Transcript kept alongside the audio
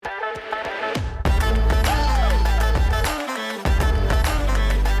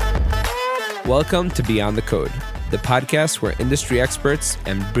Welcome to Beyond the Code, the podcast where industry experts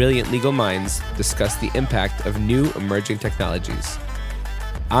and brilliant legal minds discuss the impact of new emerging technologies.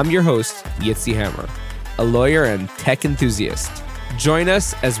 I'm your host, Yitzi Hammer, a lawyer and tech enthusiast. Join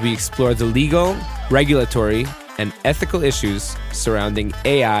us as we explore the legal, regulatory, and ethical issues surrounding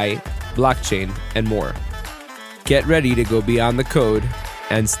AI, blockchain, and more. Get ready to go beyond the code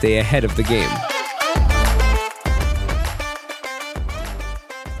and stay ahead of the game.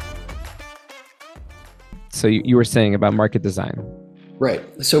 So you were saying about market design. Right.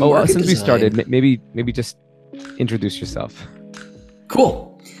 So market since design, we started, maybe just introduce yourself.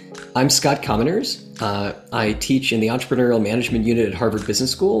 Cool. I'm Scott Kominers. I teach in the Entrepreneurial Management Unit at Harvard Business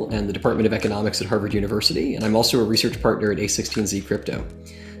School and the Department of Economics at Harvard University. And I'm also a research partner at A16Z Crypto.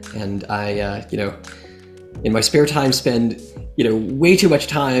 And I, in my spare time spend, way too much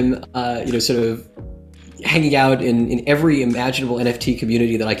time, sort of hanging out in every imaginable NFT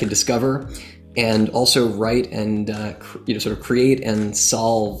community that I can discover. And also write and sort of create and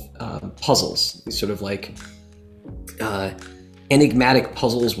solve puzzles, these sort of like enigmatic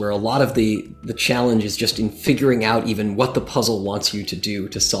puzzles where a lot of the challenge is just in figuring out even what the puzzle wants you to do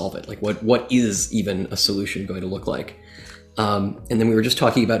to solve it. Like what is even a solution going to look like? And then we were just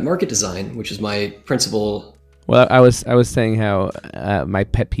talking about market design, which is my principal. Well, I was saying how my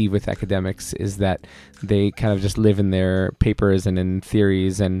pet peeve with academics is that they kind of just live in their papers and in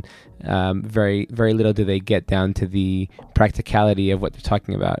theories, and very little do they get down to the practicality of what they're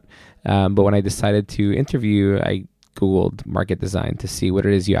talking about. But when I decided to interview, I Googled market design to see what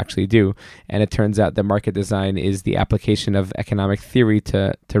it is you actually do, and it turns out that market design is the application of economic theory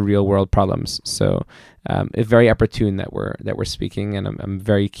to real world problems. So it's very opportune that we're speaking, and I'm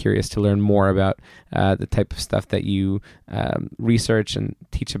very curious to learn more about the type of stuff that you research and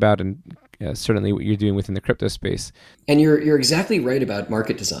teach about, and certainly what you're doing within the crypto space. And you're exactly right about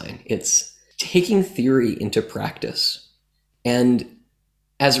market design. It's taking theory into practice, and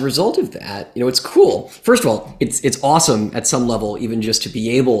as a result of that, it's cool. First of all, it's awesome at some level, even just to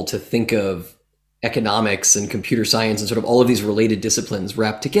be able to think of economics and computer science and sort of all of these related disciplines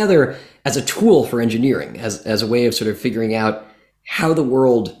wrapped together as a tool for engineering, as a way of sort of figuring out how the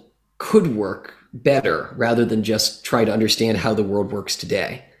world could work better rather than just try to understand how the world works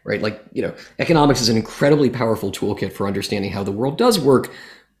today, right? Like, economics is an incredibly powerful toolkit for understanding how the world does work,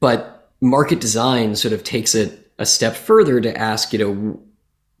 but market design sort of takes it a step further to ask,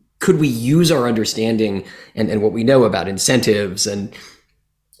 could we use our understanding and what we know about incentives and,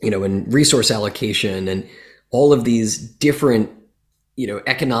 and resource allocation and all of these different,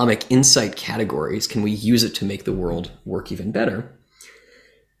 economic insight categories, can we use it to make the world work even better?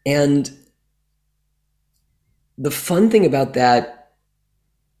 And the fun thing about that,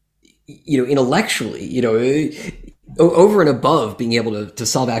 intellectually, over and above being able to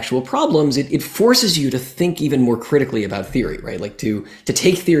solve actual problems, it forces you to think even more critically about theory, right? Like to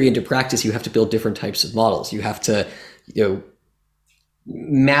take theory into practice, you have to build different types of models. You have to,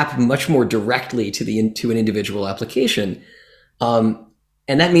 map much more directly to an individual application.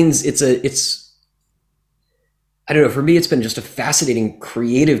 And that means I don't know, for me, it's been just a fascinating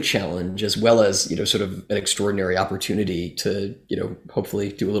creative challenge as well as, sort of an extraordinary opportunity to,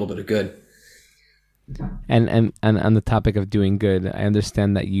 hopefully do a little bit of good. And on the topic of doing good, I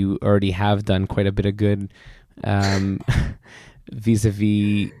understand that you already have done quite a bit of good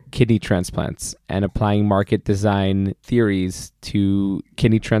vis-a-vis kidney transplants and applying market design theories to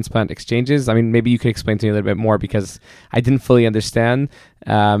kidney transplant exchanges. I mean, maybe you could explain to me a little bit more, because I didn't fully understand.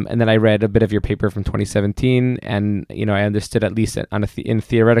 And then I read a bit of your paper from 2017, and I understood at least in a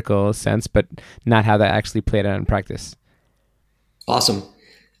theoretical sense, but not how that actually played out in practice. Awesome.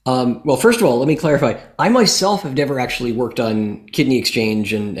 Well, first of all, let me clarify. I myself have never actually worked on kidney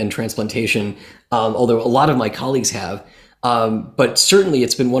exchange and transplantation, although a lot of my colleagues have. But certainly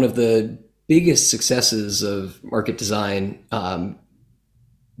it's been one of the biggest successes of market design,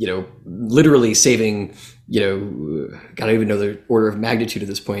 literally saving, God, I don't even know the order of magnitude at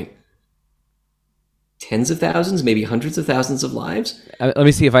this point. Tens of thousands, maybe hundreds of thousands of lives. Let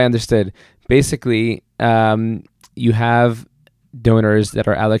me see if I understood. Basically, you have donors that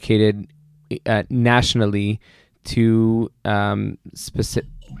are allocated nationally to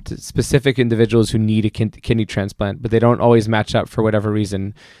specific individuals who need a kidney transplant, but they don't always match up for whatever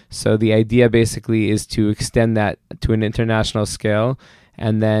reason. So the idea basically is to extend that to an international scale,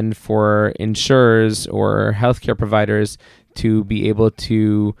 and then for insurers or healthcare providers to be able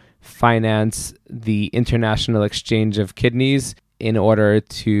to finance the international exchange of kidneys in order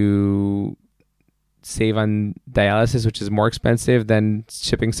to save on dialysis, which is more expensive than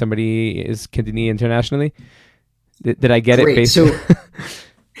shipping somebody his kidney internationally. Did I get Great. it? So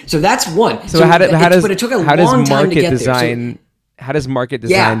So that's one. So But it took a long time to get there. How does market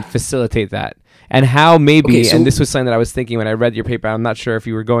design Yeah. facilitate that? And how maybe, Okay, so and this was something that I was thinking when I read your paper, I'm not sure if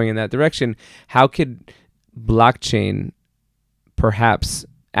you were going in that direction, how could blockchain perhaps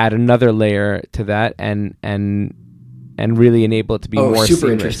add another layer to that and really enable it to be more super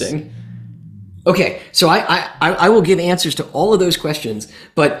seamless? Interesting. Okay, so I will give answers to all of those questions,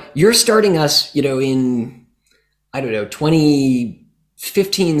 but you're starting us, in, I don't know,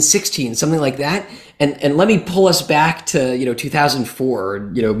 2015, 16, something like that. And let me pull us back to, 2004, or,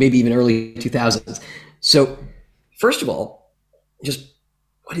 maybe even early 2000s. So first of all, just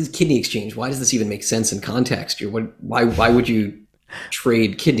what is kidney exchange? Why does this even make sense in context? Why would you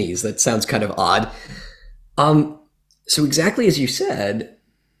trade kidneys? That sounds kind of odd. So exactly as you said,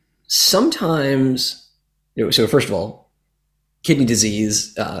 sometimes, so first of all, kidney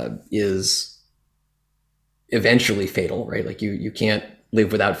disease is eventually fatal, right? Like you can't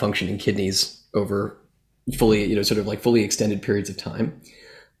live without functioning kidneys over fully, sort of like fully extended periods of time.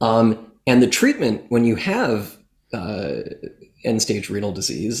 And the treatment when you have end stage renal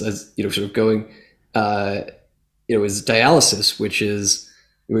disease, as sort of going, is dialysis, which is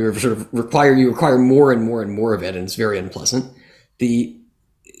we sort of require more and more and more of it, and it's very unpleasant.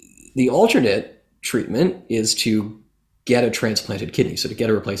 The alternate treatment is to get a transplanted kidney, so to get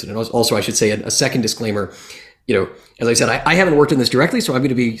a replacement. And also, I should say a second disclaimer. As I said, I haven't worked on this directly, so I'm going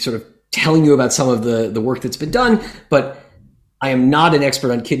to be sort of telling you about some of the work that's been done, but I am not an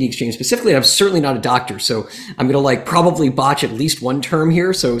expert on kidney exchange specifically, and I'm certainly not a doctor. So I'm going to probably botch at least one term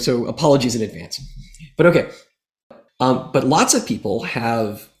here. So apologies in advance. But okay. But lots of people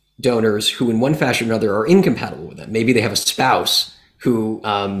have donors who, in one fashion or another, are incompatible with them. Maybe they have a spouse who,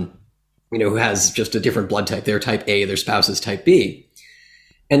 who has just a different blood type. They're type A, their spouse is type B.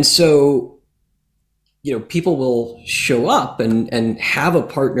 And so, people will show up and have a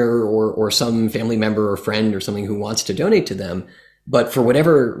partner or some family member or friend or something who wants to donate to them, but for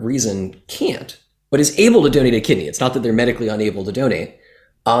whatever reason can't, but is able to donate a kidney. It's not that they're medically unable to donate.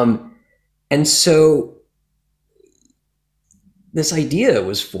 And so this idea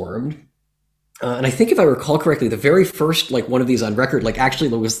was formed. And I think if I recall correctly, the very first one of these on record, actually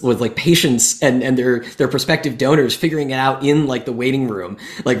was patients and their prospective donors figuring it out in the waiting room,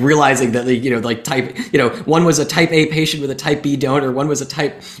 realizing that one was a type A patient with a type B donor, one was a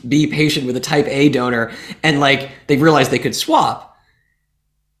type B patient with a type A donor, and they realized they could swap.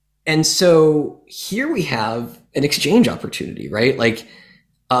 And so here we have an exchange opportunity, right?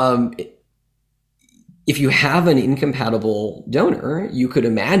 If you have an incompatible donor, you could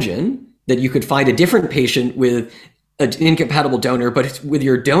imagine that you could find a different patient with an incompatible donor, but with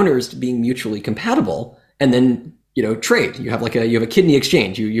your donors being mutually compatible, and then trade. You have a kidney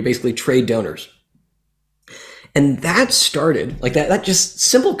exchange. You basically trade donors, and that started that just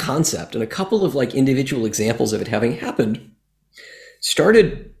simple concept, and a couple of individual examples of it having happened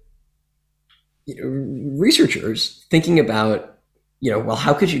started researchers thinking about well,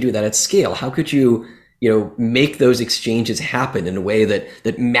 how could you do that at scale? How could you make those exchanges happen in a way that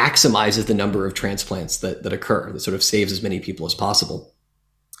maximizes the number of transplants that occur, that sort of saves as many people as possible.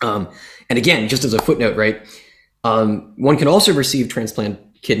 And again, just as a footnote, right, one can also receive transplant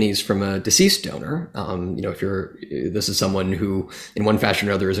kidneys from a deceased donor. If this is someone who in one fashion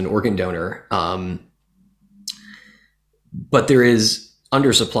or another is an organ donor, but there is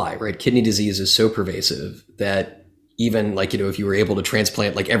undersupply, right? Kidney disease is so pervasive that even if you were able to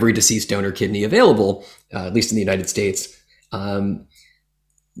transplant every deceased donor kidney available, at least in the United States,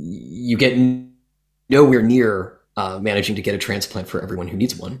 you get nowhere near managing to get a transplant for everyone who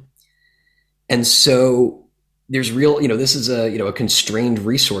needs one. And so there's this is a constrained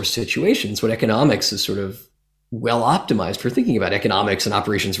resource situation. So what economics is sort of well optimized for thinking about economics and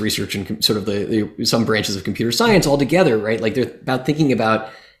operations research and sort of the some branches of computer science all together, right? They're about thinking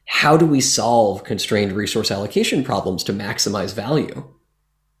about how do we solve constrained resource allocation problems to maximize value?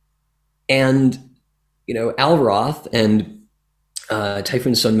 And, Al Roth and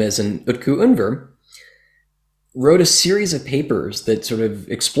Tayfun Sunmez and Utku Unver wrote a series of papers that sort of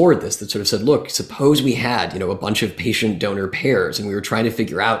explored this, that sort of said, look, suppose we had, a bunch of patient donor pairs, and we were trying to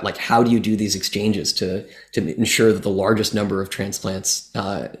figure out how do you do these exchanges to ensure that the largest number of transplants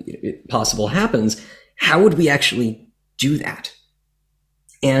possible happens. How would we actually do that?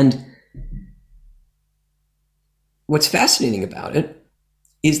 And what's fascinating about it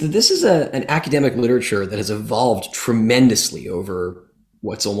is that this is an academic literature that has evolved tremendously over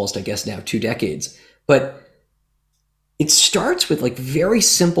what's almost, I guess, now 2 decades. But it starts with very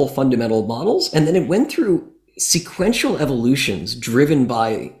simple fundamental models, and then it went through sequential evolutions driven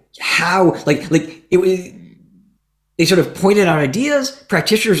by how it was they sort of pointed out ideas.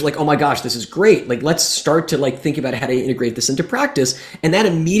 Practitioners were like, oh my gosh, this is great. Like, let's start to like think about how to integrate this into practice. And that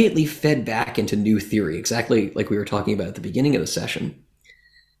immediately fed back into new theory, exactly like we were talking about at the beginning of the session.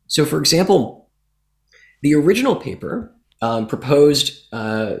 So for example, the original paper proposed,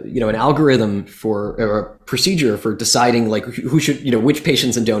 an algorithm for or a procedure for deciding like who should, which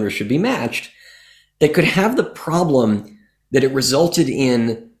patients and donors should be matched that could have the problem that it resulted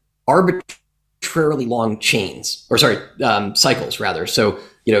in arbitrarily long chains, or sorry, cycles rather. So,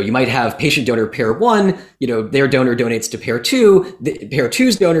 you might have patient donor pair 1, their donor donates to pair 2, pair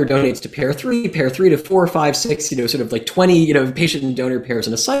two's donor donates to pair 3 to 4, 5, 6, sort of like 20, patient and donor pairs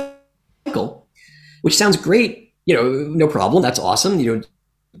in a cycle, which sounds great, no problem. That's awesome.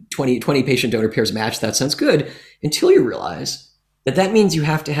 20 patient donor pairs matched. That sounds good, until you realize that means you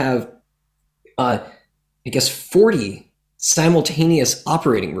have to have, 40 simultaneous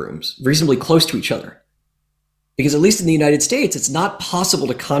operating rooms reasonably close to each other. Because at least in the United States, it's not possible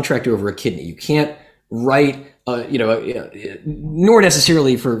to contract over a kidney. You can't write, nor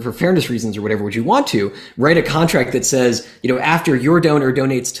necessarily for fairness reasons or whatever, would you want to write a contract that says, after your donor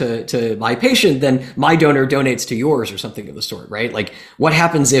donates to my patient, then my donor donates to yours or something of the sort, right? Like, what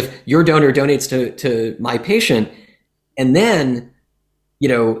happens if your donor donates to my patient and then,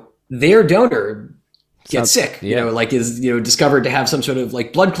 their donor gets sick, is discovered to have some sort of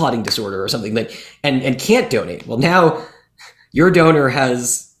like blood clotting disorder or something that and can't donate. Well, now your donor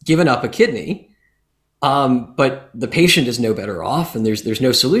has given up a kidney, but the patient is no better off, and there's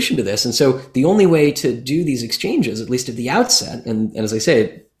no solution to this. And so the only way to do these exchanges, at least at the outset, and as I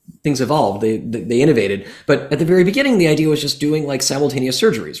say, things evolved, they innovated, but at the very beginning, the idea was just doing like simultaneous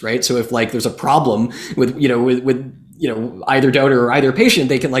surgeries, right? So if like there's a problem with either donor or either patient,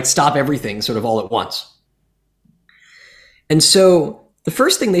 they can like stop everything sort of all at once. And so the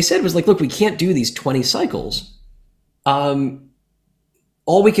first thing they said was like, look, we can't do these 20 cycles.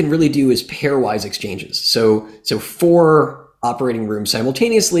 All we can really do is pairwise exchanges. So 4 operating rooms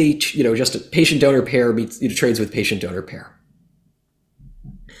simultaneously, just a patient donor pair meets, trades with patient donor pair.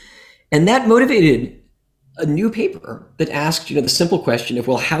 And that motivated a new paper that asked, the simple question of,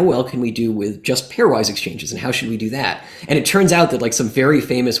 well, how well can we do with just pairwise exchanges, and how should we do that? And it turns out that like some very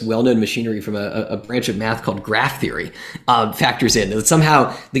famous, well-known machinery from a branch of math called graph theory factors in. That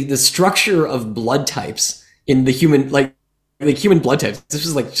somehow the structure of blood types in the human, like human blood types, this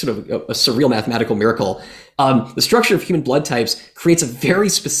is like sort of a surreal mathematical miracle. The structure of human blood types creates a very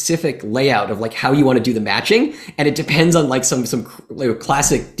specific layout of like how you want to do the matching, and it depends on like some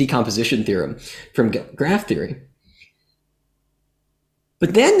classic decomposition theorem from graph theory.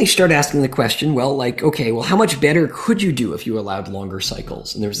 But then they start asking the question, well, like, okay, well, how much better could you do if you allowed longer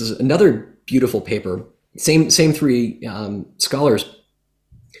cycles? And there's another beautiful paper, same 3 scholars,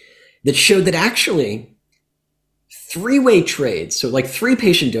 that showed that actually 3-way trades, so like 3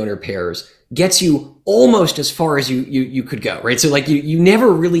 patient donor pairs, gets you almost as far as you could go, right? So like you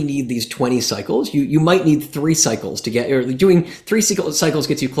never really need these 20 cycles. You might need 3 cycles to get, or doing 3 cycles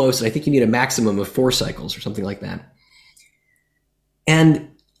gets you close, and I think you need a maximum of 4 cycles or something like that. And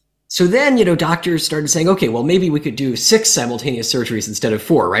so then, doctors started saying, okay, well, maybe we could do 6 simultaneous surgeries instead of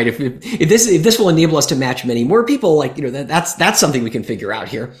 4, right? If this will enable us to match many more people, like, that's something we can figure out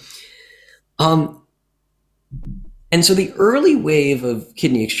here. And so the early wave of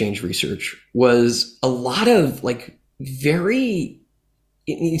kidney exchange research was a lot of like very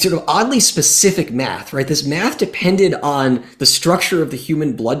sort of oddly specific math, right? This math depended on the structure of the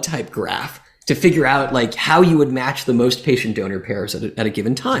human blood type graph to figure out like how you would match the most patient donor pairs at a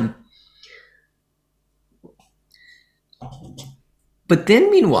given time. But then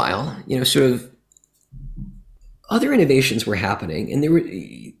meanwhile, sort of other innovations were happening, and there were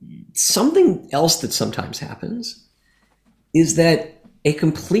something else that sometimes happens is that a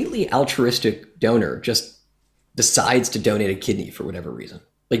completely altruistic donor just decides to donate a kidney for whatever reason.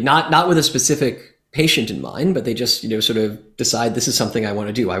 Like not with a specific patient in mind, but they just, sort of decide this is something I want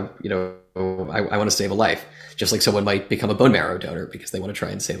to do. I want to save a life. Just like someone might become a bone marrow donor because they want to try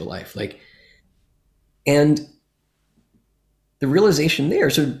and save a life. And the realization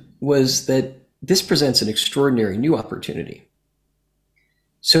there was that this presents an extraordinary new opportunity.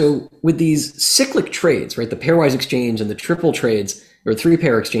 So with these cyclic trades, right, the pairwise exchange and the triple trades or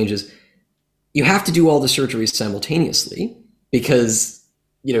 3-pair exchanges, you have to do all the surgeries simultaneously because,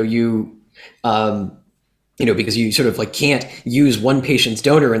 because you sort of like can't use one patient's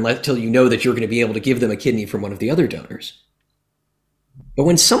donor until you know that you're going to be able to give them a kidney from one of the other donors. But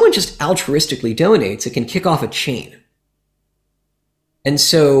when someone just altruistically donates, it can kick off a chain. And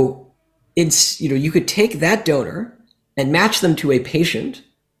so it's, you could take that donor and match them to a patient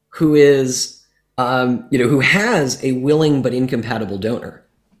who is who has a willing but incompatible donor.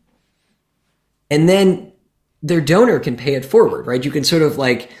 And then their donor can pay it forward, right? You can sort of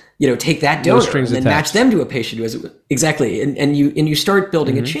like, take that donor and then match them to a patient who has it. Exactly. And you start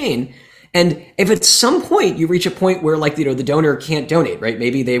building a chain. And if at some point you reach a point where like, the donor can't donate, right?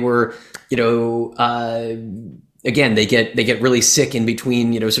 Maybe they were, again, they get really sick in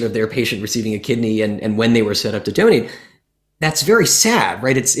between, sort of their patient receiving a kidney and when they were set up to donate. That's very sad,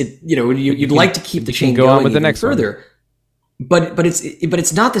 right? You'd like to keep the chain going on with the next further, but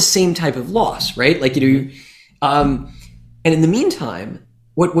it's not the same type of loss, right? Like, and in the meantime,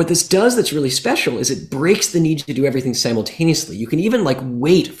 what this does that's really special is it breaks the need to do everything simultaneously. You can even like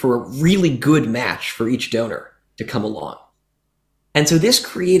wait for a really good match for each donor to come along. And so this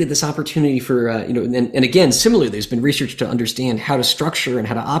created this opportunity for, and again, similarly, there's been research to understand how to structure and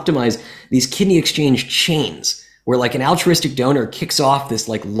how to optimize these kidney exchange chains, where like an altruistic donor kicks off this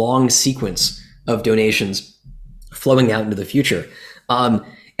like long sequence of donations flowing out into the future.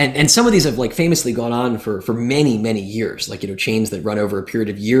 And some of these have like famously gone on for many, many years, like, chains that run over a period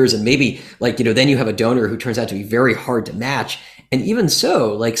of years. And maybe like, then you have a donor who turns out to be very hard to match. And even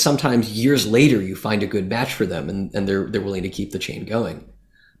so, like sometimes years later, you find a good match for them and they're willing to keep the chain going.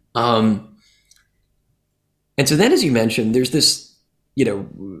 And so then, as you mentioned, there's this,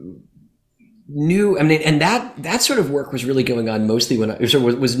 new, and that sort of work was really going on mostly when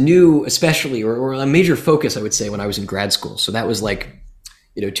was new, especially, or a major focus, I would say, when I was in grad school. So that was like,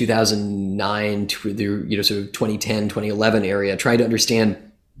 2009 to the, sort of 2010, 2011 area, trying to understand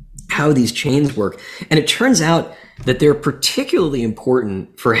how these chains work. And it turns out that they're particularly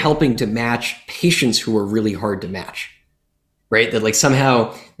important for helping to match patients who are really hard to match, right? That like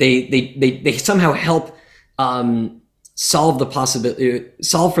somehow they somehow help solve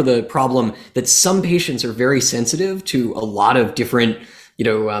for the problem that some patients are very sensitive to a lot of different,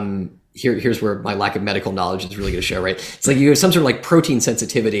 here's where my lack of medical knowledge is really going to show, right? It's like you have some sort of like protein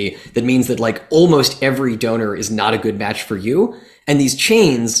sensitivity that means that like almost every donor is not a good match for you. And these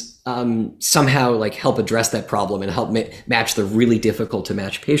chains somehow like help address that problem and help match the really difficult to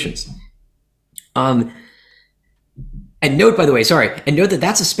match patients. And note, by the way, that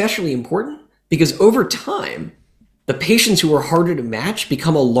that's especially important because over time, the patients who are harder to match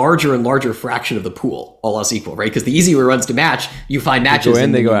become a larger and larger fraction of the pool, all else equal, right? Because the easier ones to match, you find matches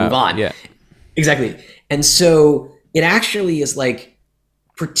and then you move on. Yeah, exactly. And so it actually is like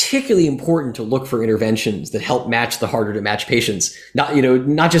particularly important to look for interventions that help match the harder to match patients.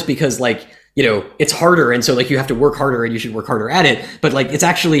 Not just because like, it's harder and so like you have to work harder and you should work harder at it, but like it's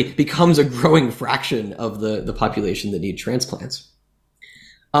actually becomes a growing fraction of the population that need transplants.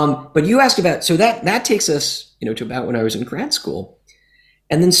 But you asked about, so that takes us, to about when I was in grad school.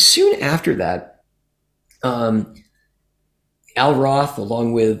 And then soon after that, Al Roth,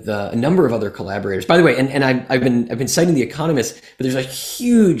 along with a number of other collaborators, by the way, and I've been citing The Economist, but there's a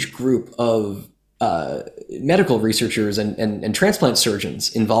huge group of medical researchers and transplant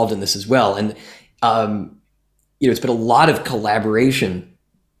surgeons involved in this as well. And, it's been a lot of collaboration.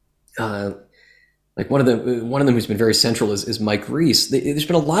 Like one of them who's been very central is Mike Reese. There's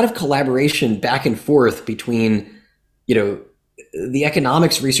been a lot of collaboration back and forth between, the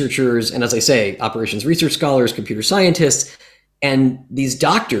economics researchers and, as I say, operations research scholars, computer scientists, and these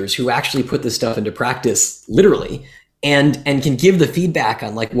doctors who actually put this stuff into practice literally and can give the feedback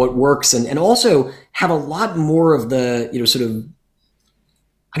on like what works and also have a lot more of the, sort of,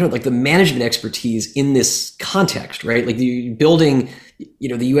 like the management expertise in this context, right? Like the building,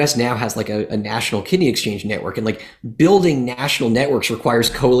 the US now has like a national kidney exchange network, and like building national networks requires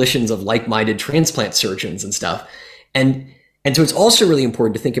coalitions of like-minded transplant surgeons and stuff. And so it's also really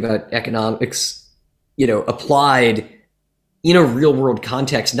important to think about economics, applied in a real world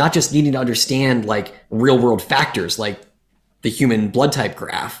context, not just needing to understand like real world factors like the human blood type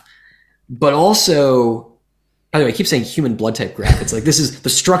graph, but also, by the way, I keep saying human blood type graph. It's like this is the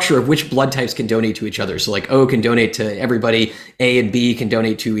structure of which blood types can donate to each other. So like O can donate to everybody, A and B can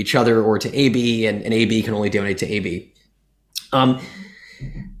donate to each other or to AB, and AB can only donate to AB. But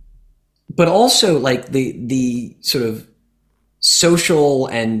also like the sort of social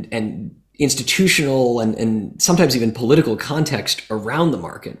and institutional and sometimes even political context around the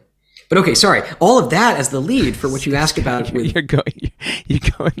market. But okay, sorry. All of that as the lead for what you asked about. You're going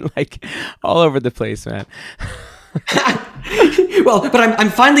like all over the place, man. Well, but I'm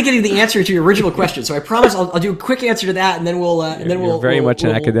finally getting the answer to your original question, so I promise I'll do a quick answer to that, and then we'll You're very much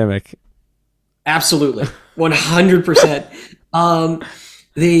an academic. Absolutely, 100%.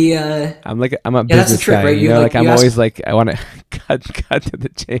 The I'm a yeah, that's the business trick, guy, right? you know, like I'm you ask. always like I want to cut to the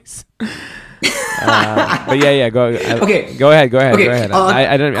chase. But yeah, Okay, go ahead, go okay. ahead.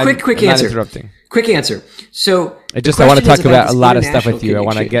 I don't, Quick I'm not answer. interrupting. Quick answer. So the I want to question is talk about about a this lot of stuff international with you.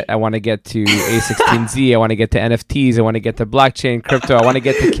 kidney exchange. I want to get to A16Z. I want to get to NFTs. I want to get to blockchain, crypto. I want to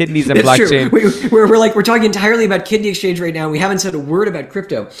get to kidneys and It's true. blockchain. We're talking entirely about kidney exchange right now. We haven't said a word about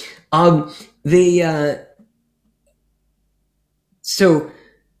crypto. The so,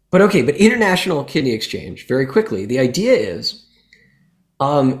 but okay, but international kidney exchange. Very quickly, the idea is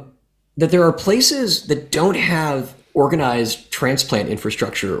that there are places that don't have organized transplant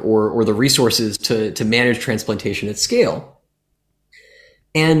infrastructure or the resources to manage transplantation at scale.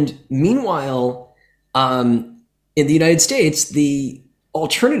 And meanwhile, in the United States, the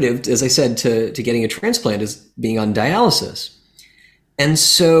alternative, as I said, to getting a transplant is being on dialysis. And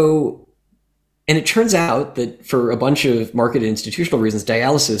so, and it turns out that for a bunch of market and institutional reasons,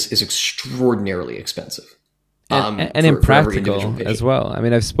 dialysis is extraordinarily expensive. And For every individual impractical patient. as well. I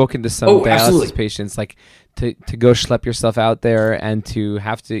mean, I've spoken to some Oh, dialysis absolutely. patients, like to go schlep yourself out there and to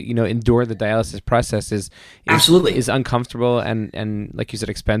have to, you know, endure the dialysis process Absolutely. is uncomfortable and like you said,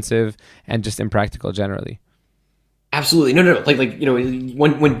 expensive and just impractical generally. Absolutely. No, no, no.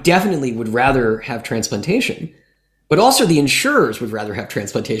 One definitely would rather have transplantation, but also the insurers would rather have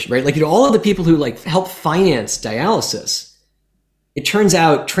transplantation, right? All of the people who help finance dialysis, it turns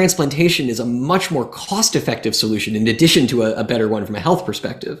out transplantation is a much more cost-effective solution in addition to a better one from a health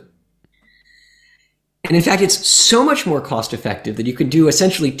perspective. And in fact, it's so much more cost-effective that you could do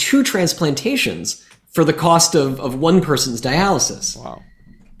essentially 2 transplantations for the cost of one person's dialysis. Wow.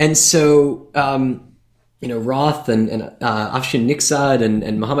 And so, Roth and Afshin Niksad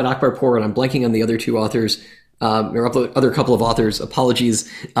and Muhammad Akbarpour, and I'm blanking on the other 2 authors, or other couple of authors.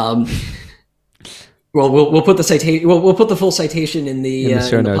 Apologies. Well, we'll put the citation. We'll put the full citation in the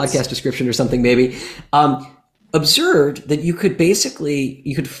show in the notes. podcast description or something maybe. Observed that you could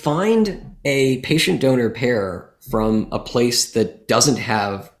find a patient donor pair from a place that doesn't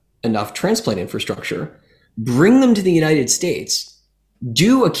have enough transplant infrastructure, bring them to the United States,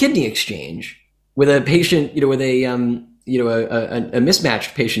 do a kidney exchange with a patient, with a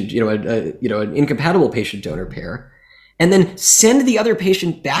mismatched patient, an incompatible patient donor pair, and then send the other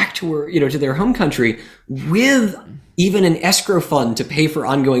patient back to their home country with even an escrow fund to pay for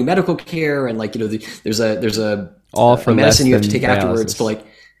ongoing medical care, and there's a All for medicine less you have to than take afterwards dialysis. to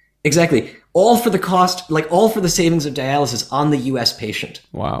exactly all for the cost, all for the savings of dialysis on the U.S. patient.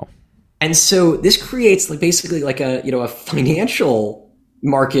 Wow. And so this creates basically a financial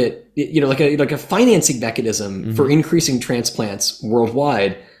market, like a financing mechanism for increasing transplants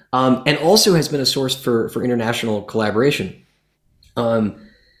worldwide, and also has been a source for international collaboration. There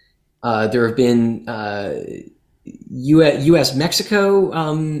have been U.S. Mexico,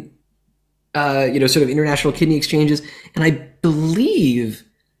 sort of international kidney exchanges, and I believe,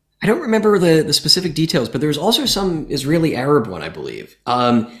 I don't remember the specific details, but there's also some Israeli Arab one, I believe.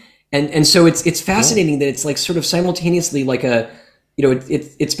 And so it's fascinating that it's sort of simultaneously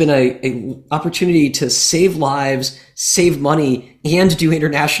it's been a opportunity to save lives, save money, and do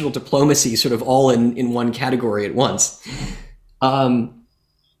international diplomacy, sort of all in one category at once. And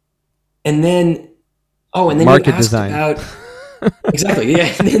then Market you asked design. about exactly,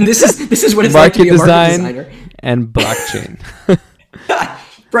 yeah. And this is what it's like to Market be a market design designer. and blockchain.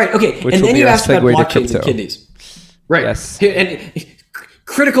 Right. Okay. Which And will then be you our asked about segue to blockchains and crypto. kidneys. Right. Yes. And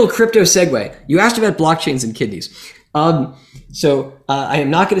critical crypto segue. You asked about blockchains and kidneys. So I am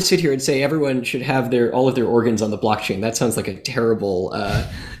not going to sit here and say everyone should have all of their organs on the blockchain. That sounds like a terrible,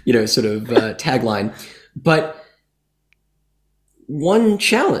 tagline. But one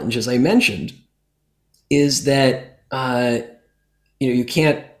challenge, as I mentioned, is that you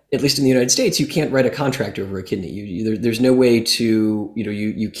can't, at least in the United States, you can't write a contract over a kidney. There's no way to,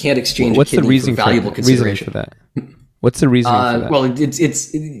 you can't exchange What's a the kidney reason for valuable reasoning consideration. for that? What's the reasoning for that? Well,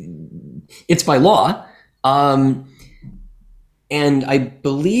 it's by law. And I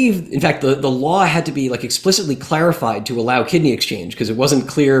believe, in fact, the law had to be explicitly clarified to allow kidney exchange, because it wasn't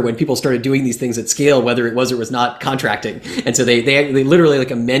clear when people started doing these things at scale whether it was or was not contracting. And so they literally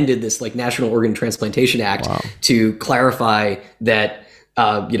amended this National Organ Transplantation Act to clarify that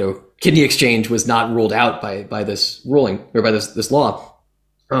kidney exchange was not ruled out by this ruling, or by this law.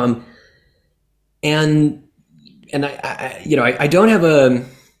 And I don't have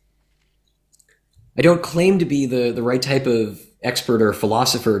I don't claim to be the right type of expert or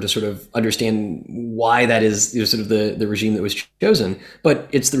philosopher to sort of understand why that is sort of the regime that was chosen, but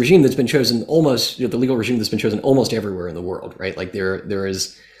it's the regime that's been chosen almost, the legal regime that's been chosen almost everywhere in the world, right? There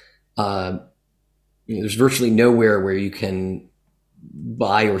is there's virtually nowhere where you can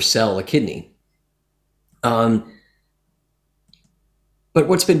buy or sell a kidney. Um, but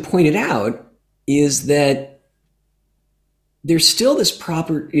what's been pointed out is that there's still this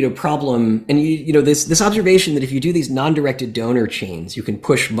problem, and this observation that if you do these non-directed donor chains, you can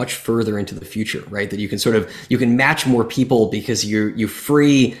push much further into the future, right? That you can match more people because you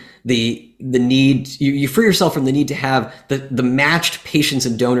free the need, you free yourself from the need to have the matched patients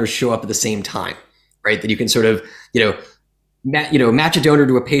and donors show up at the same time, right? That you can sort of match a donor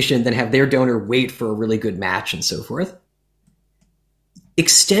to a patient, then have their donor wait for a really good match and so forth.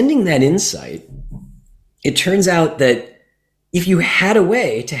 Extending that insight, it turns out that if you had a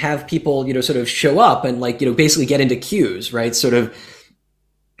way to have people, sort of show up and basically get into queues, right? Sort of,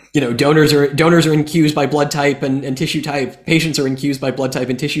 donors are in queues by blood type and tissue type. Patients are in queues by blood type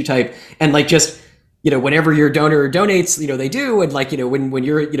and tissue type. And whenever your donor donates, they do. And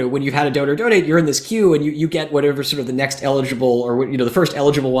when you've had a donor donate, you're in this queue and you get whatever sort of the next eligible or, the first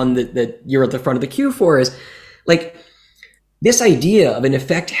eligible one that you're at the front of the queue for is this idea of in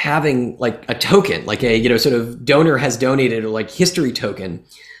effect having a token, sort of donor has donated or history token,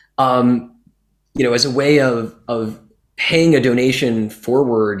 as a way of paying a donation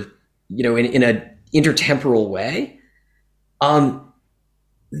forward, in a intertemporal way. That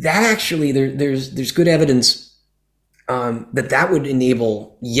actually there's good evidence that would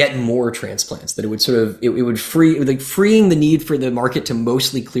enable yet more transplants. That it would freeing the need for the market to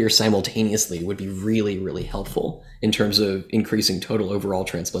mostly clear simultaneously would be really, really helpful in terms of increasing total overall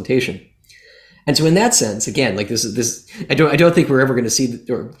transplantation. And so in that sense, again, I don't think we're ever going to see,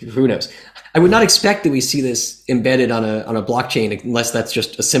 or who knows. I would not expect that we see this embedded on a blockchain unless that's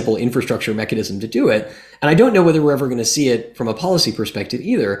just a simple infrastructure mechanism to do it. And I don't know whether we're ever going to see it from a policy perspective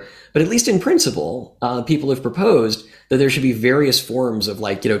either. But at least in principle, people have proposed that there should be various forms of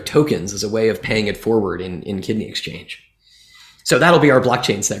tokens as a way of paying it forward in kidney exchange. So that'll be our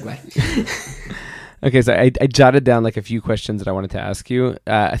blockchain segue. Okay, so I jotted down a few questions that I wanted to ask you.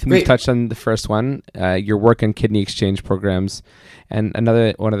 I think we've touched on the first one, your work on kidney exchange programs. And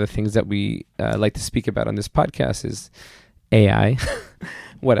another one of the things that we like to speak about on this podcast is AI.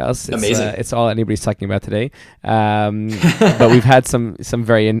 What else? Amazing. It's all anybody's talking about today. But we've had some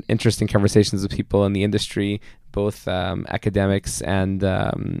very interesting conversations with people in the industry, both academics and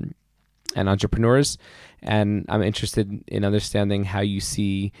entrepreneurs. And I'm interested in understanding how you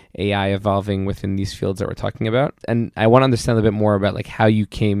see AI evolving within these fields that we're talking about. And I want to understand a bit more about how you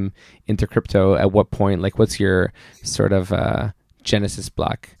came into crypto, at what point, what's your sort of genesis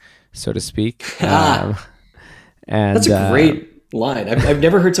block, so to speak. And that's a great line. I've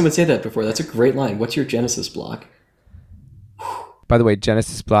never heard someone say that before. That's a great line. What's your genesis block? By the way,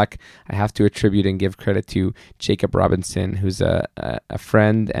 Genesis Block, I have to attribute and give credit to Jacob Robinson, who's a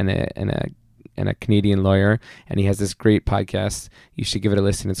friend and a Canadian lawyer, and he has this great podcast. You should give it a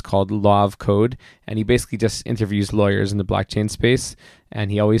listen. It's called Law of Code, and he basically just interviews lawyers in the blockchain space,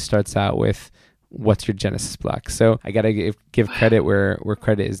 and he always starts out with, what's your genesis block? So I got to give credit where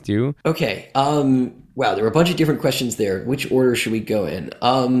credit is due. Okay. Wow, there were a bunch of different questions there. Which order should we go in?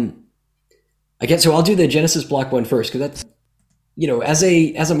 I guess so. I'll do the genesis block one first, because that's, as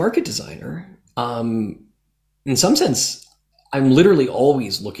a market designer, in some sense, I'm literally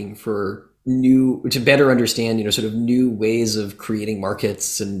always looking for to better understand, sort of new ways of creating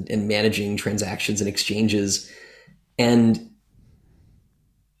markets and managing transactions and exchanges, and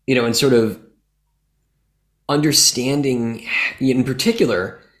sort of understanding in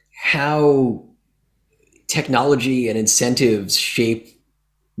particular how technology and incentives shape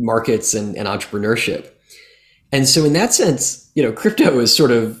markets and entrepreneurship. And so in that sense, crypto is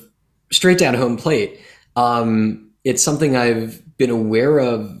sort of straight down home plate. It's something I've been aware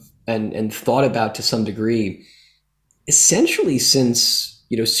of and thought about to some degree, essentially since,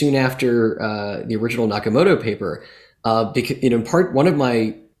 soon after the original Nakamoto paper, because, in part, one of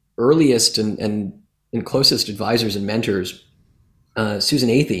my earliest and closest advisors and mentors, Susan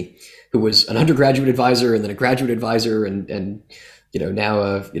Athey, who was an undergraduate advisor and then a graduate advisor and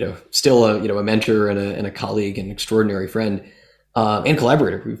now still a mentor and a colleague and extraordinary friend and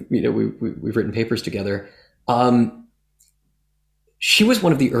collaborator. We've written papers together. She was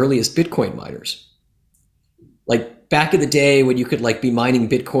one of the earliest Bitcoin miners. Back in the day when you could be mining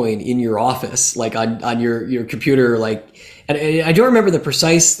Bitcoin in your office, on your computer, and I don't remember the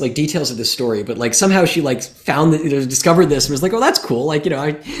precise details of this story, but somehow she found that, discovered this and was like, oh, that's cool. I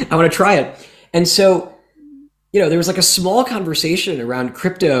want to try it. And so, there was a small conversation around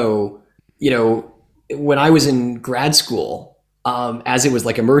crypto, when I was in grad school, as it was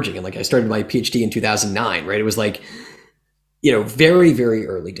emerging. And I started my PhD in 2009, right? It was very, very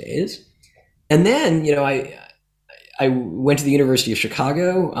early days. And then, I went to the University of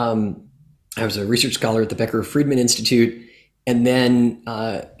Chicago. I was a research scholar at the Becker Friedman Institute, and then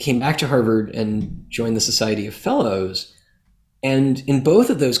came back to Harvard and joined the Society of Fellows. And in both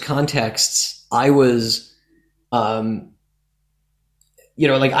of those contexts, I was, I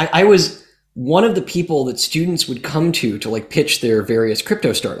was one of the people that students would come to like pitch their various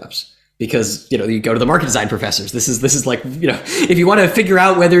crypto startups. Because, you go to the market design professors. This is like, if you want to figure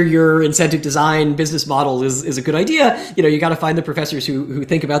out whether your incentive design business model is a good idea, you got to find the professors who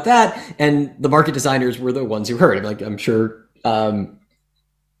think about that. And the market designers were the ones who heard. I'm sure, I'm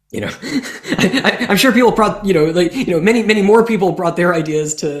sure people brought, many more people brought their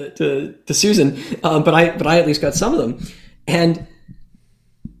ideas to Susan. But I at least got some of them. And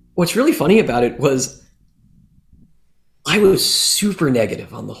what's really funny about it was I was super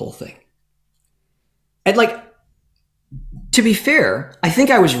negative on the whole thing. And to be fair, I think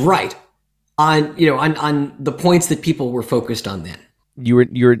I was right on the points that people were focused on then. What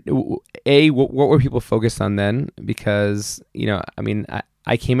were people focused on then? Because,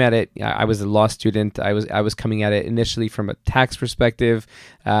 I came at it, I was a law student. I was coming at it initially from a tax perspective,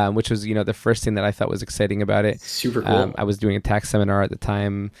 which was, the first thing that I thought was exciting about it. Super cool. I was doing a tax seminar at the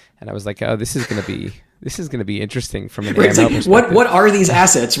time, and I was like, oh, this is going to be interesting from an AML perspective. What are these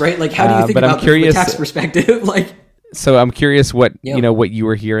assets, right? How do you think about from a tax perspective? So I'm curious what what you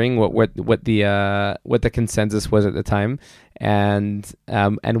were hearing, what the consensus was at the time, and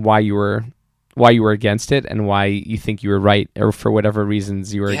why you were against it, and why you think you were right, or for whatever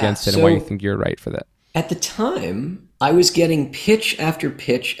reasons you were against it, and why you think you're right for that. At the time, I was getting pitch after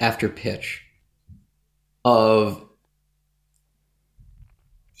pitch after pitch of,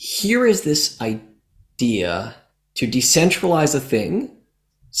 here is this idea to decentralize a thing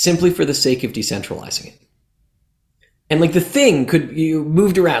simply for the sake of decentralizing it. And the thing could you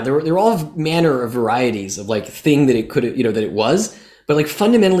moved around. There were all manner of varieties of thing that it could that it was, but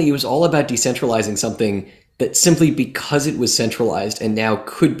fundamentally it was all about decentralizing something that simply because it was centralized and now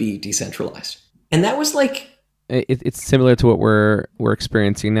could be decentralized. And that was it's similar to what we're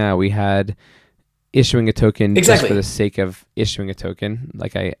experiencing now. We had issuing a token just for the sake of issuing a token.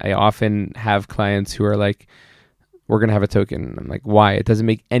 I often have clients who are like, we're going to have a token. I'm like, why? It doesn't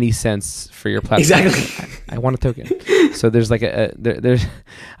make any sense for your platform. Exactly. I want a token. So there's there's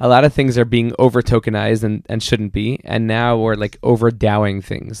a lot of things are being over tokenized and shouldn't be. And now we're over DAOing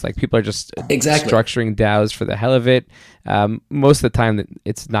things. People are just structuring DAOs for the hell of it. Most of the time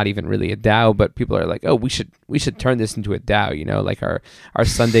it's not even really a DAO, but people are like, oh, we should turn this into a DAO, our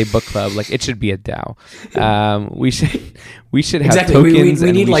Sunday book club, it should be a DAO. We should have tokens.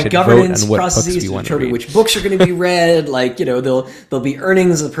 We need governance processes to determine which books are going to be read. There'll be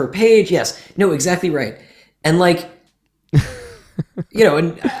earnings per page. Yes. No, exactly right. And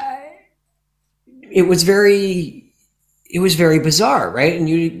it was very bizarre, right? And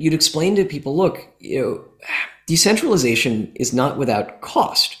you'd explain to people, look, decentralization is not without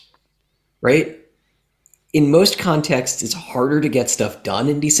cost, right? In most contexts, it's harder to get stuff done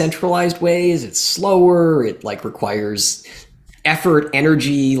in decentralized ways. It's slower. It requires effort,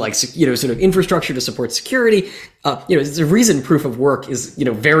 energy, sort of infrastructure to support security. There's a reason proof of work is,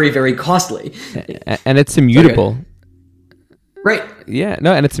 very, very costly. And it's immutable. Right. Yeah.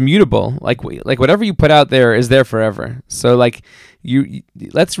 No, and it's immutable. Whatever you put out there is there forever. So you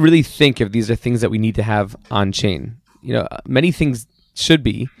let's really think if these are things that we need to have on chain. Many things should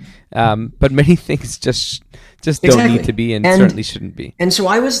be, but many things just don't need to be, and certainly shouldn't be. And so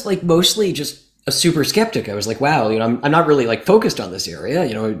I was mostly just a super skeptic. I was like, wow, I'm not really focused on this area.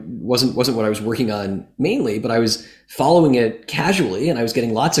 It wasn't what I was working on mainly, but I was following it casually, and I was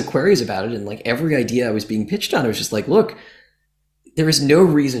getting lots of queries about it. And every idea I was being pitched on, I was just like, look, there is no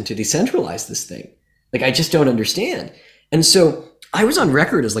reason to decentralize this thing. I just don't understand. And so I was on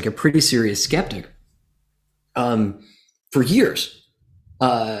record as a pretty serious skeptic for years,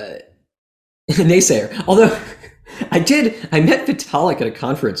 a naysayer. Although I met Vitalik at a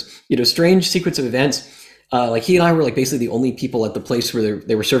conference, strange sequence of events. He and I were basically the only people at the place where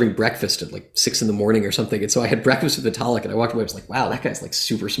they were serving breakfast at 6 a.m. or something. And so I had breakfast with Vitalik, and I walked away. I was like, wow, that guy's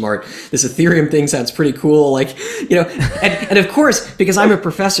super smart. This Ethereum thing sounds pretty cool. And of course, because I'm a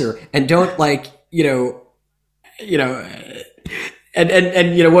professor and don't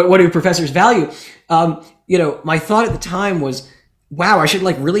and what do professors value? My thought at the time was, wow, I should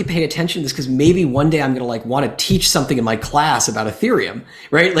really pay attention to this, because maybe one day I'm going to want to teach something in my class about Ethereum,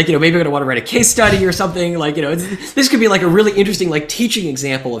 right? Maybe I'm going to want to write a case study or something. This could be a really interesting teaching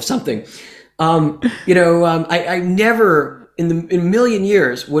example of something. I never in a million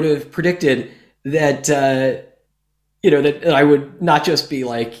years would have predicted that that I would not just be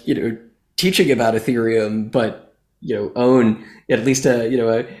teaching about Ethereum, but own at least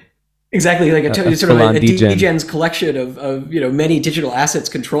exactly like A sort of full-on a degen. degen's collection of many digital assets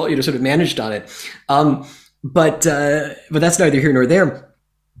control sort of managed on it. But that's neither here nor there.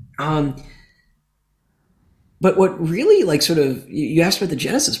 Um, but what really like sort of you asked about the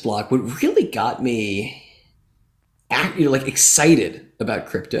Genesis block. What really got me like excited about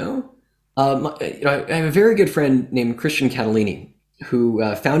crypto. I have a very good friend named Christian Catalini who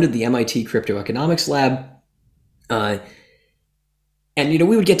founded the MIT Crypto Economics Lab. Uh, and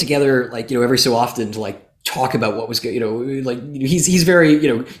we would get together like every so often to like talk about what was good. He's very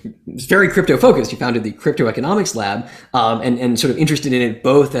very crypto focused. He founded the Crypto Economics Lab, and sort of interested in it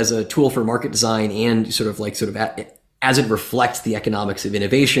both as a tool for market design and sort of as it reflects the economics of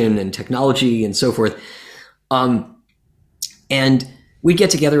innovation and technology and so forth. And we'd get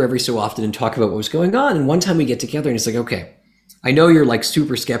together every so often and talk about what was going on. And one time we get together and it's like, okay, I know you're like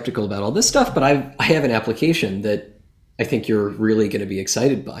super skeptical about all this stuff, but I have an application that I think you're really going to be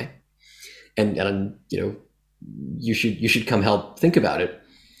excited by, and you should come help think about it.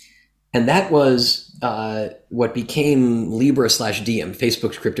 And that was what became Libra/Diem,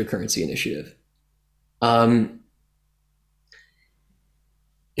 Facebook's cryptocurrency initiative.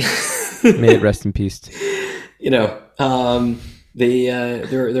 May it rest in peace. There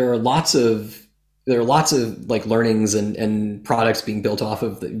are lots of like learnings and products being built off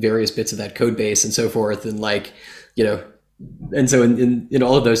of the various bits of that code base and so forth, and like and so in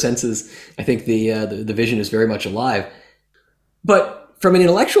all of those senses, I think the vision is very much alive. But from an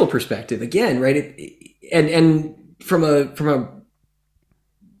intellectual perspective, again, right, and from a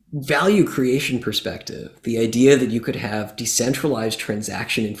value creation perspective, the idea that you could have decentralized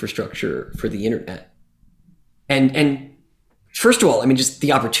transaction infrastructure for the internet, and first of all, I mean, just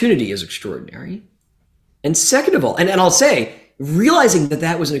the opportunity is extraordinary. And second of all, and I'll say, realizing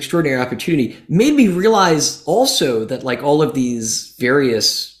that was an extraordinary opportunity made me realize also that like all of these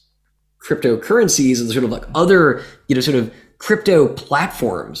various cryptocurrencies and sort of like other, sort of crypto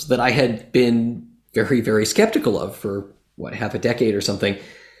platforms that I had been very, very skeptical of for half a decade or something,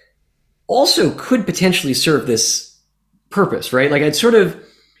 also could potentially serve this purpose, right? Like it's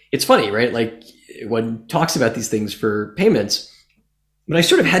funny, right? Like one talks about these things for payments, but I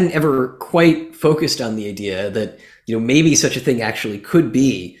sort of hadn't ever quite focused on the idea that, maybe such a thing actually could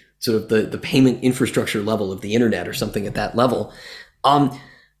be sort of the payment infrastructure level of the internet or something at that level. But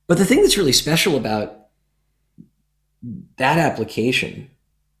the thing that's really special about that application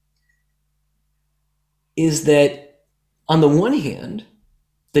is that on the one hand,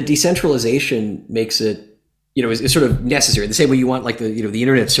 the decentralization makes it, is sort of necessary. The same way you want like the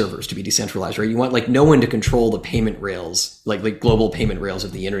internet servers to be decentralized, right? You want like no one to control the payment rails, like global payment rails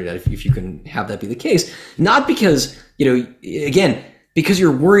of the internet, if you can have that be the case. Not because, again, because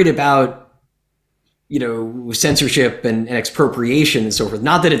you're worried about, censorship and expropriation and so forth.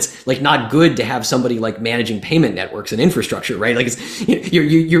 Not that it's like not good to have somebody like managing payment networks and infrastructure, right? Like it's,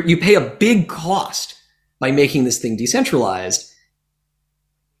 you pay a big cost by making this thing decentralized,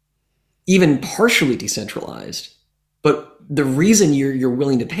 even partially decentralized. But the reason you're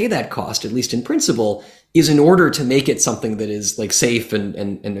willing to pay that cost, at least in principle, is in order to make it something that is like safe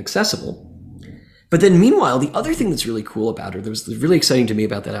and accessible. But then meanwhile, the other thing that's really cool about it, that was really exciting to me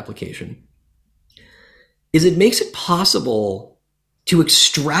about that application, is it makes it possible to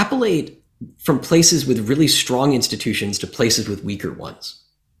extrapolate from places with really strong institutions to places with weaker ones,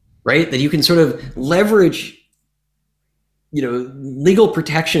 right? That you can sort of leverage legal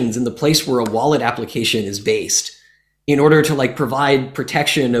protections in the place where a wallet application is based in order to like provide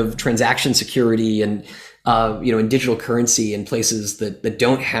protection of transaction security and in digital currency in places that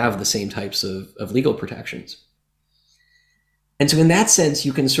don't have the same types of legal protections. And so in that sense,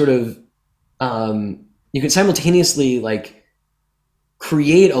 you can sort of you can simultaneously like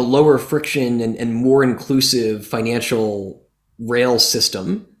create a lower friction and more inclusive financial rail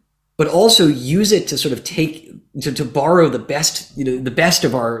system, but also use it to sort of to borrow the best, the best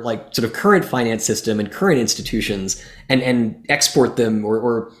of our like sort of current finance system and current institutions and export them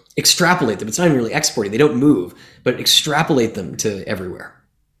or extrapolate them. It's not even really exporting. They don't move, but extrapolate them to everywhere.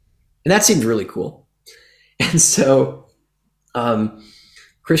 And that seemed really cool. And so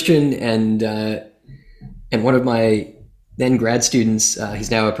Christian and one of my then grad students, he's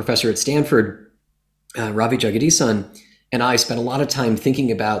now a professor at Stanford, Ravi Jagadisan, and I spent a lot of time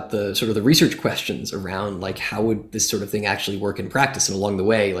thinking about the sort of the research questions around like how would this sort of thing actually work in practice, and along the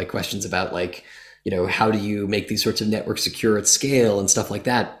way, like questions about like, how do you make these sorts of networks secure at scale and stuff like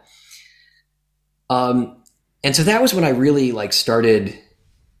that. And so that was when I really like started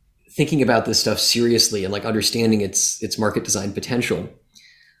thinking about this stuff seriously and like understanding its market design potential.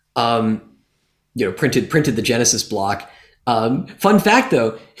 printed the Genesis block. Fun fact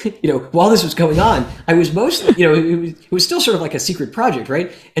though, while this was going on, I was mostly, it was still sort of like a secret project,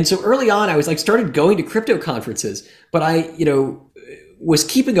 right? And so early on, I was like started going to crypto conferences, but I, was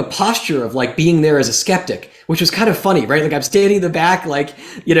keeping a posture of like being there as a skeptic, which was kind of funny, right? Like I'm standing in the back, like,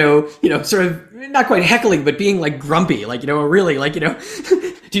 sort of not quite heckling, but being like grumpy, like, really like,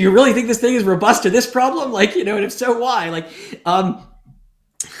 do you really think this thing is robust to this problem? Like, and if so, why? Like, but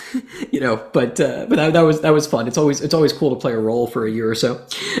that was fun. It's always cool to play a role for a year or so.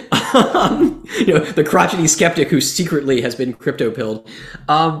 The crotchety skeptic who secretly has been crypto pilled.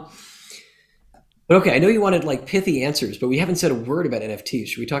 Okay, I know you wanted like pithy answers, but we haven't said a word about NFTs.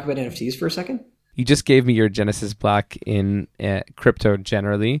 Should we talk about NFTs for a second? You just gave me your Genesis block in crypto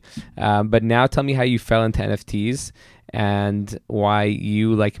generally, but now tell me how you fell into NFTs and why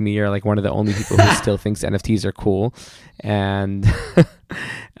you, like me, are like one of the only people who still thinks NFTs are cool, and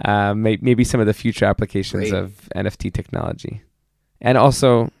maybe some of the future applications of NFT technology, and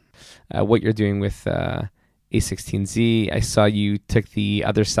also what you're doing with A16Z. I saw you took the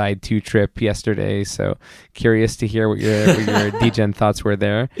Other Side 2 trip yesterday, so curious to hear what your DGen thoughts were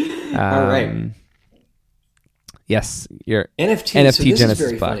there. All right. Yes, your NFT so this Genesis is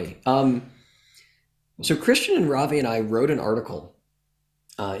very block. funny. So Christian and Ravi and I wrote an article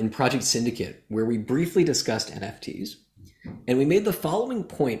in Project Syndicate where we briefly discussed NFTs, and we made the following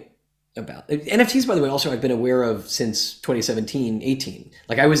point about NFTs. By the way, also I've been aware of since 2017-18.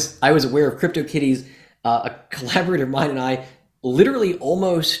 Like I was aware of CryptoKitties. A collaborator of mine and I literally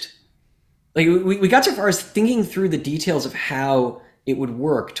almost like we got so far as thinking through the details of how it would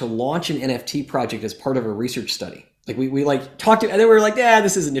work to launch an NFT project as part of a research study. Like we like talked to, and then we were like, yeah,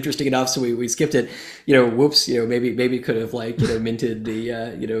 this isn't interesting enough, so we skipped it. Whoops, maybe could have like minted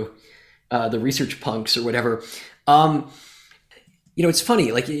the the research punks or whatever. It's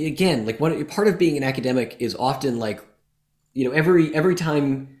funny. Like again, like part of being an academic is often like, every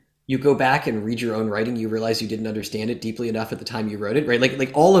time you go back and read your own writing, you realize you didn't understand it deeply enough at the time you wrote it, right?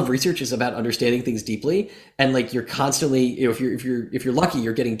 Like all of research is about understanding things deeply, and like you're constantly, if you're lucky,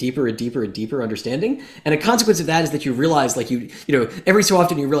 you're getting deeper and deeper and deeper understanding. And a consequence of that is that you realize, like every so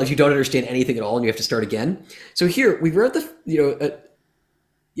often you realize you don't understand anything at all, and you have to start again. So here we wrote a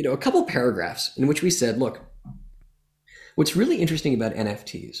couple paragraphs in which we said, look, what's really interesting about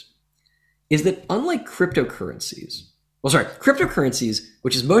NFTs is that unlike cryptocurrencies,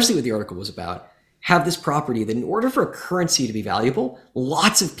 which is mostly what the article was about, have this property that in order for a currency to be valuable,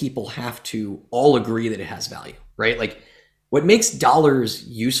 lots of people have to all agree that it has value, right? Like what makes dollars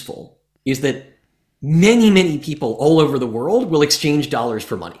useful is that many, many people all over the world will exchange dollars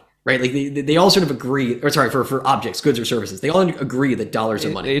for money, right? Like they all sort of agree, or sorry, for objects, goods or services. They all agree that dollars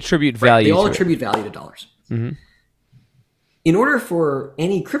are money. They attribute value. They all attribute value to dollars. Mm-hmm. In order for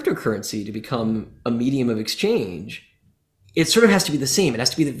any cryptocurrency to become a medium of exchange, it sort of has to be the same. It has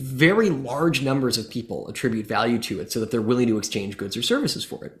to be that very large numbers of people attribute value to it so that they're willing to exchange goods or services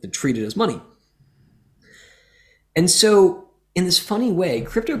for it, that treat it as money. And so in this funny way,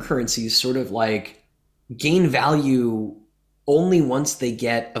 cryptocurrencies sort of like gain value only once they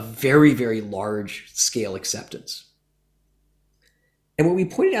get a very, very large scale acceptance. And what we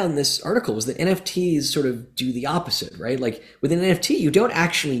pointed out in this article was that NFTs sort of do the opposite, right? Like with an NFT, you don't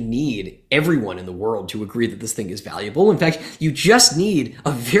actually need everyone in the world to agree that this thing is valuable. In fact, you just need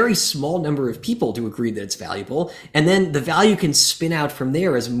a very small number of people to agree that it's valuable. And then the value can spin out from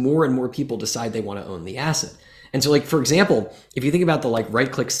there as more and more people decide they want to own the asset. And so like, for example, if you think about the like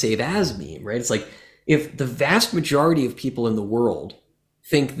right-click save as meme, right? It's like if the vast majority of people in the world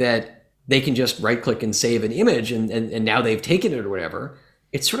think that they can just right-click and save an image and now they've taken it or whatever,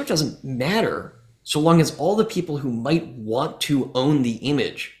 it sort of doesn't matter so long as all the people who might want to own the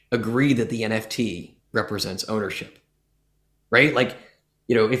image agree that the NFT represents ownership, right? Like,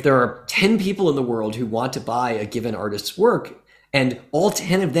 if there are 10 people in the world who want to buy a given artist's work and all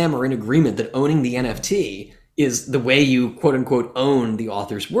 10 of them are in agreement that owning the NFT is the way you quote unquote own the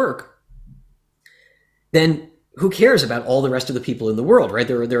author's work, then who cares about all the rest of the people in the world, right?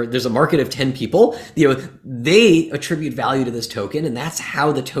 There's a market of 10 people. They attribute value to this token, and that's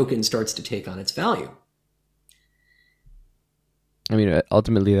how the token starts to take on its value. I mean,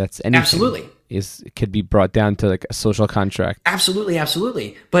 ultimately, that's anything. Absolutely. It could be brought down to like a social contract.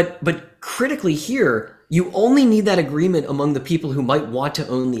 Absolutely. But critically here, you only need that agreement among the people who might want to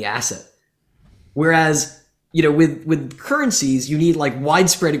own the asset. Whereas with currencies, you need like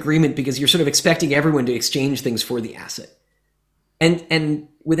widespread agreement because you're sort of expecting everyone to exchange things for the asset. And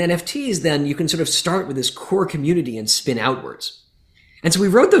with NFTs, then you can sort of start with this core community and spin outwards. And so we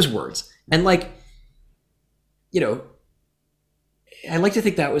wrote those words, and like, I like to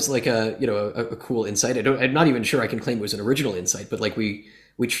think that was like a cool insight. I'm not even sure I can claim it was an original insight, but like we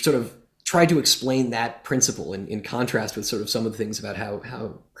sort of tried to explain that principle in contrast with sort of some of the things about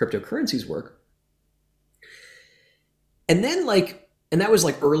how cryptocurrencies work. And then and that was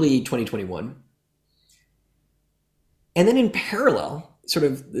like early 2021. And then in parallel, sort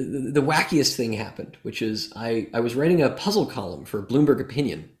of the wackiest thing happened, which is I was writing a puzzle column for Bloomberg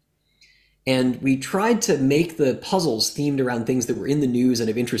Opinion. And we tried to make the puzzles themed around things that were in the news and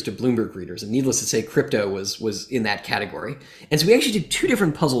of interest to Bloomberg readers. And needless to say, crypto was in that category. And so we actually did two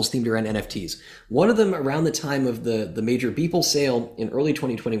different puzzles themed around NFTs. One of them around the time of the major Beeple sale in early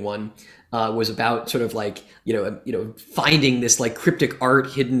 2021 was about sort of like, finding this like cryptic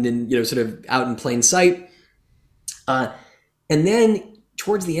art hidden in, sort of out in plain sight. And then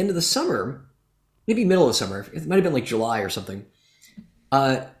towards the end of the summer, maybe middle of the summer, it might have been like July or something,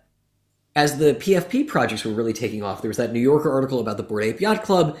 as the PFP projects were really taking off, there was that New Yorker article about the Bored Ape Yacht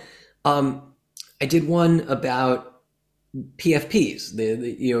Club. I did one about PFPs,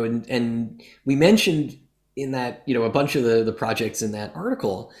 and we mentioned in that, a bunch of the projects in that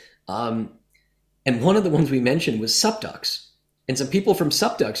article. And one of the ones we mentioned was Subducks. And some people from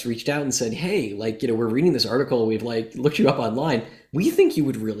Subducks reached out and said, hey, we're reading this article. We've looked you up online. We think you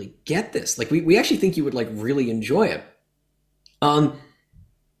would really get this. We actually think you would really enjoy it.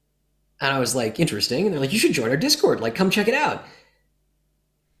 And I was like, interesting. And they're like, you should join our Discord. Come check it out.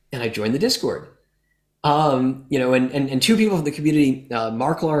 And I joined the Discord. And two people from the community,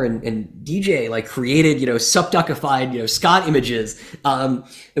 Marklar and DJ, created, subduckified, Scott images,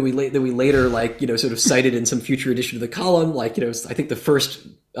 that we later, sort of cited in some future edition of the column. I think the first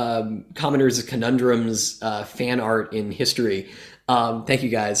Kominers Conundrums fan art in history. Thank you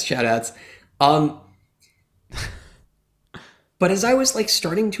guys. Shout outs. But as I was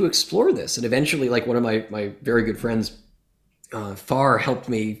starting to explore this, and eventually one of my very good friends, Far, helped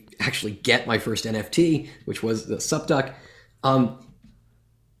me actually get my first NFT, which was the Subduck. I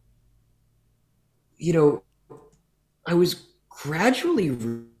was gradually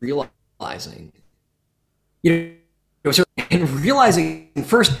realizing, and realizing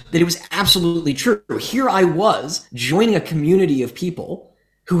first that it was absolutely true. Here I was joining a community of people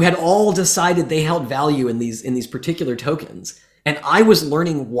who had all decided they held value in these particular tokens. And I was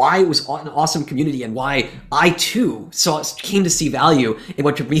learning why it was an awesome community and why I too came to see value in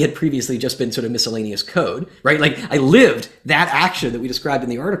what to me had previously just been sort of miscellaneous code, right? I lived that action that we described in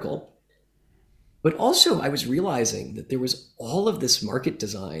the article. But also I was realizing that there was all of this market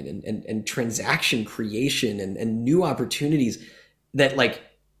design and transaction creation and new opportunities that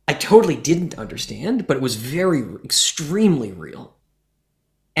I totally didn't understand, but it was extremely real.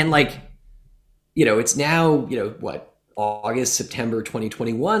 And it's now, what? August, September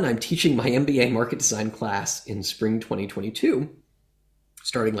 2021, I'm teaching my MBA market design class in spring 2022,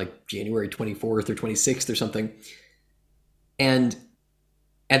 starting January 24th or 26th or something. And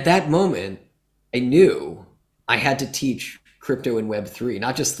at that moment, I knew I had to teach crypto and Web3,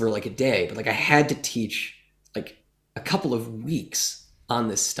 not just for a day, but I had to teach a couple of weeks on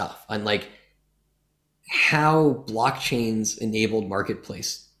this stuff, on how blockchains enabled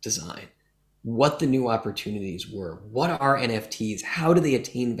marketplace design, what the new opportunities were, what are NFTs, how do they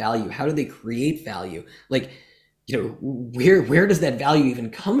attain value, how do they create value, where does that value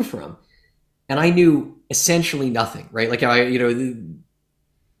even come from? And I knew essentially nothing, right?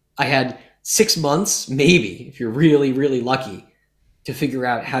 I had 6 months, maybe, if you're really, really lucky, to figure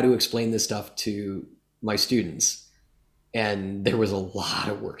out how to explain this stuff to my students. And there was a lot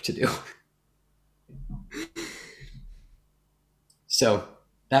of work to do. So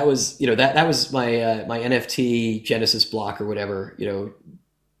that was, that was my my NFT Genesis block or whatever,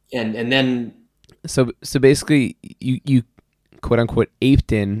 and then. So basically, you quote unquote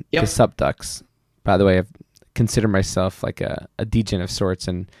aped in Yep. to Subducks. By the way, I consider myself a degen of sorts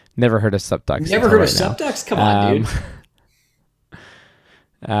and never heard of Subducks. Never heard of Subducks? Come on, dude.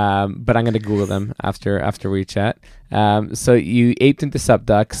 But I'm going to Google them after we chat. So you aped into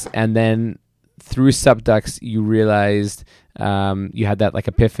Subducks, and then through Subducks, you realized you had that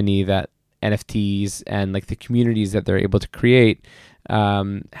epiphany that NFTs and the communities that they're able to create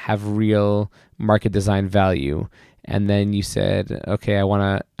have real market design value. And then you said, okay, I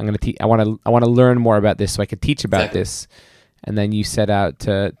want to learn more about this so I could teach about this. And then you set out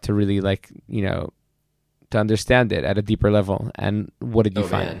to really to understand it at a deeper level. And what did you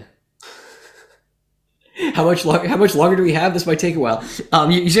find? Man. How much longer do we have? This might take a while.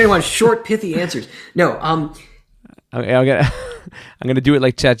 You said you want short, pithy answers. No. Okay, I'm gonna do it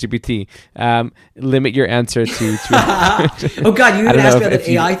like ChatGPT. Limit your answer to. Oh God, you didn't ask about that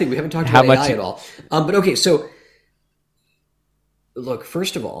AI thing. We haven't talked about AI at all. But okay, so Look,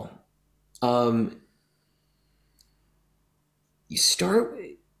 first of all, um, you start.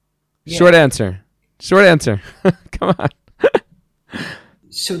 Short Yeah. answer. Short answer. Come on.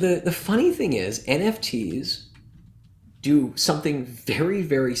 So the funny thing is, NFTs do something very,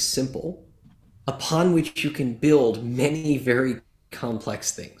 very simple upon which you can build many very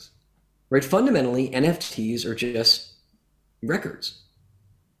complex things. Right? Fundamentally, NFTs are just records,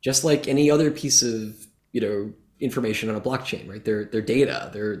 just like any other piece of information on a blockchain. Right? They're data.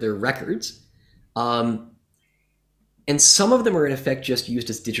 They're records. Um, and some of them are in effect just used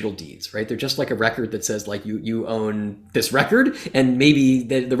as digital deeds, right? They're just like a record that says like you own this record, and maybe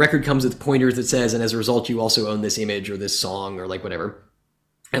the record comes with pointers that says, and as a result you also own this image or this song or like whatever.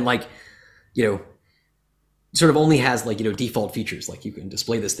 And like, you know, sort of only has like, default features like you can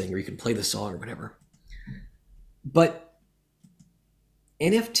display this thing or you can play this song or whatever. But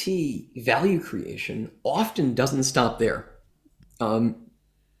NFT value creation often doesn't stop there. In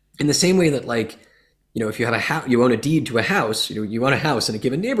the same way that like, if you have a house, you own a deed to a house, you own a house in a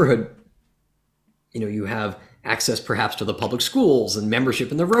given neighborhood, you have access perhaps to the public schools and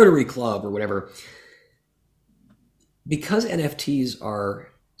membership in the Rotary Club or whatever. Because NFTs are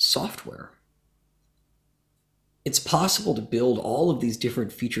software, it's possible to build all of these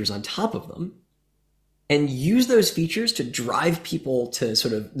different features on top of them and use those features to drive people to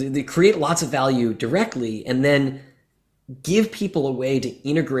sort of they create lots of value directly, and then give people a way to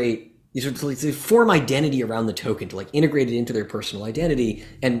integrate to form identity around the token, to like integrate it into their personal identity,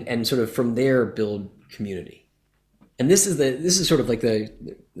 and sort of from there build community. And this is sort of like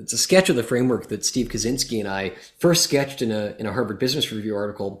it's a sketch of the framework that Steve Kaczynski and I first sketched in a Harvard Business Review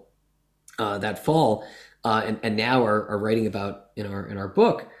article that fall, and now are writing about in our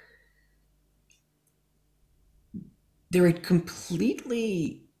book. They're a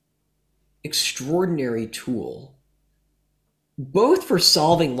completely extraordinary tool, both for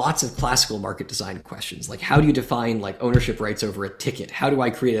solving lots of classical market design questions, like how do you define like ownership rights over a ticket? How do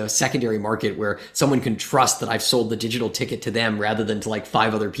I create a secondary market where someone can trust that I've sold the digital ticket to them rather than to like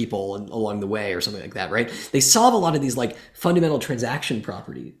 5 other people along the way or something like that, right? They solve a lot of these like fundamental transaction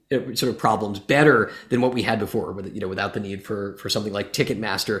property sort of problems better than what we had before, without the need for something like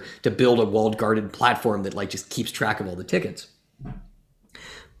Ticketmaster to build a walled garden platform that like just keeps track of all the tickets.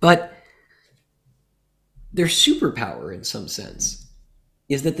 But their superpower, in some sense,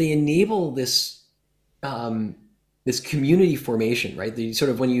 is that they enable this this community formation, right? The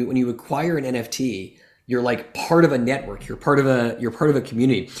sort of when you acquire an NFT, you're like part of a network. You're part of a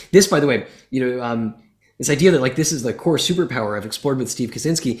community. This, by the way, this idea that like this is the core superpower I've explored with Steve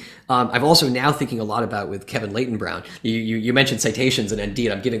Kaczynski. I've also now thinking a lot about with Kevin Leighton Brown. You mentioned citations, and indeed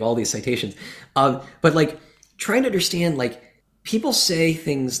I'm giving all these citations, but like trying to understand, like people say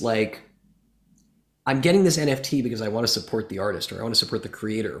things like, I'm getting this NFT because I want to support the artist or I want to support the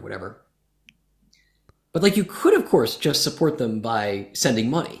creator or whatever. But like you could, of course, just support them by sending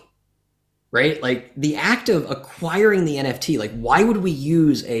money, right? Like the act of acquiring the NFT, like why would we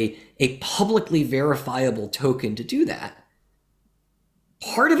use a publicly verifiable token to do that?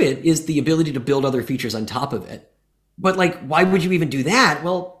 Part of it is the ability to build other features on top of it. But like, why would you even do that?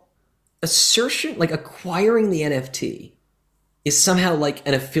 Well, assertion, like acquiring the NFT is somehow like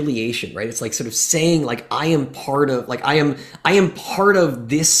an affiliation, right? It's like sort of saying like I am part of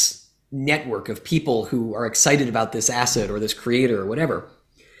this network of people who are excited about this asset or this creator or whatever.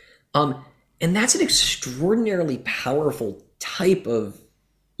 And that's an extraordinarily powerful type of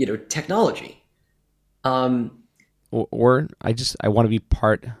technology. Or I want to be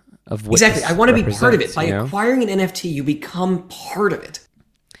part of what exactly. I want to be part of it. By you know? acquiring an NFT, you become part of it.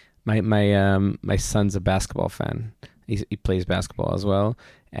 My son's a basketball fan. He plays basketball as well,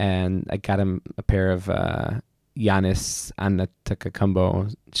 and I got him a pair of Giannis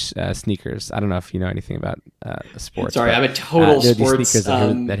Antetokounmpo sneakers. I don't know if you know anything about sports. Sorry, I'm a total sports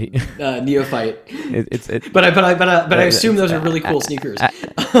neophyte. But I assume those are really cool sneakers.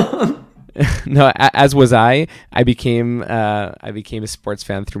 No, as was I. I became a sports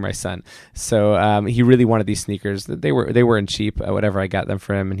fan through my son. So he really wanted these sneakers. They weren't cheap. Whatever, I got them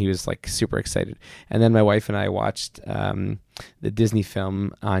for him, and he was like super excited. And then my wife and I watched the Disney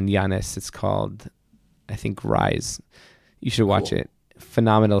film on Giannis. It's called, I think, Rise. You should watch it.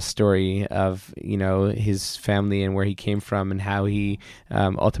 Phenomenal story of his family and where he came from and how he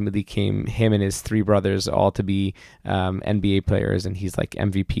ultimately him and his 3 brothers all to be NBA players, and he's like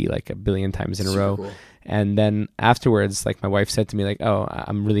MVP like a billion times in a row. Cool. And then afterwards, like my wife said to me, like, "Oh,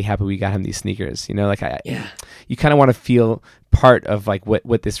 I'm really happy we got him these sneakers." You kind of want to feel part of like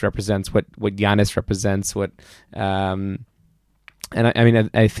what this represents, what Giannis represents, and I mean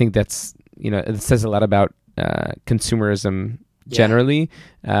I think that's it says a lot about consumerism Yeah. generally.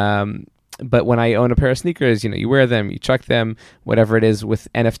 But when I own a pair of sneakers, you wear them, you chuck them, whatever it is. With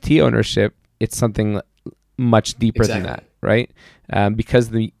NFT ownership, it's something much deeper than that, Exactly. right? Because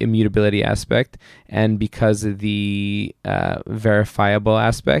of the immutability aspect, and because of the verifiable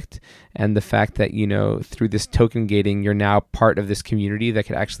aspect, and the fact that through this token gating, you're now part of this community that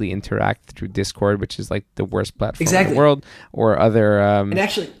could actually interact through Discord, which is like the worst platform in the Exactly. world, or other, And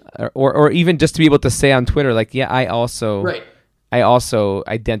actually, or even just to be able to say on Twitter, like, yeah, right. I also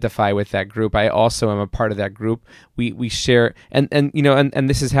identify with that group. I also am a part of that group. We share, and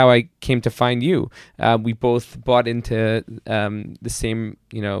this is how I came to find you. We both bought into the same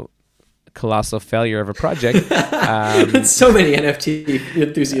colossal failure of a project. So many NFT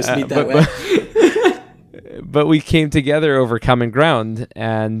enthusiasts meet that but way. but we came together over common ground,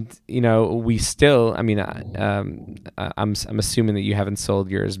 and we still. I mean, I'm assuming that you haven't sold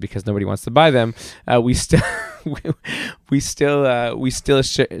yours because nobody wants to buy them. We still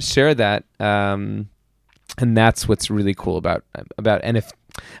share that, and that's what's really cool about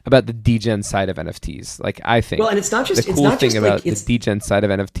about the degen side of NFTs. Like, I Well, think and it's not the just cool thing like about the degen side of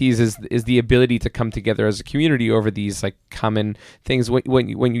NFTs is the ability to come together as a community over these like common things. When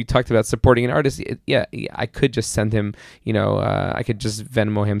you talked about supporting an artist, yeah, I could just send him, I could just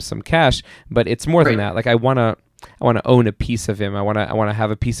Venmo him some cash, but it's more than right. that. Like, I want to own a piece of him. I want to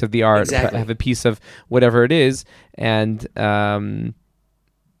have a piece of the art, Exactly. have a piece of whatever it is, and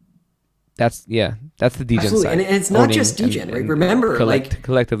that's the degen Absolutely. And side. it's not Owning just degen, right? and Remember, like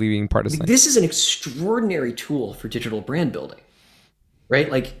collectively being part of something. this is an extraordinary tool for digital brand building, right?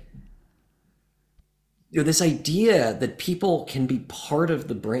 Like, this idea that people can be part of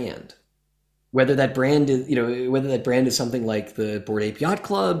the brand, whether that brand is, whether that brand is something like the Bored Ape Yacht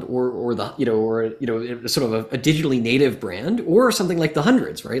Club, or the, sort of a digitally native brand, or something like the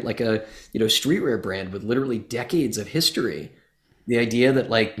Hundreds, right? Like a, streetwear brand with literally decades of history. The idea that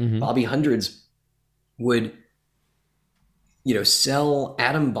like Mm-hmm. Bobby Hundreds would, sell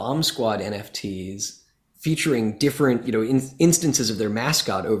Atom Bomb Squad NFTs featuring different, instances of their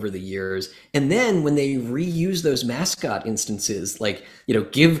mascot over the years. And then when they reuse those mascot instances, like,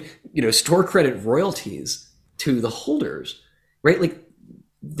 give, store credit royalties to the holders, right? Like,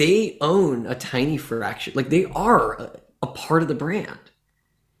 they own a tiny fraction, like they are a part of the brand.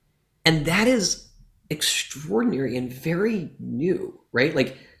 And that is extraordinary and very new, right?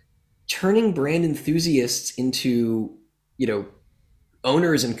 Like, turning brand enthusiasts into,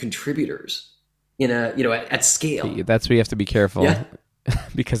 owners and contributors in a, at scale. That's where you have to be careful. Yeah.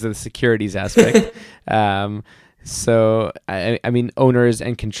 Because of the securities aspect. So I mean, owners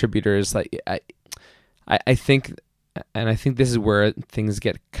and contributors, like I think, and I think this is where things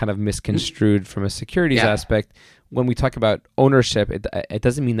get kind of misconstrued from a securities Yeah. aspect. When we talk about ownership, it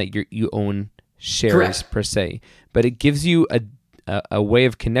doesn't mean that you own shares Correct. per se, but it gives you a way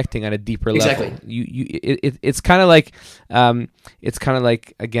of connecting on a deeper Exactly. level. It's kind of like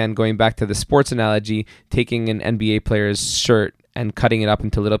again, going back to the sports analogy, taking an NBA player's shirt and cutting it up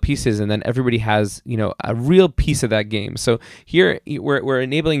into little pieces, and then everybody has a real piece of that game. So here we're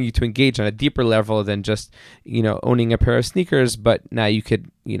enabling you to engage on a deeper level than just owning a pair of sneakers, but now you could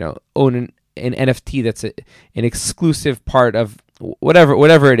own an NFT that's an exclusive part of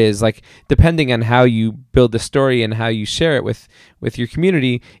whatever it is. Like, depending on how you build the story and how you share it with your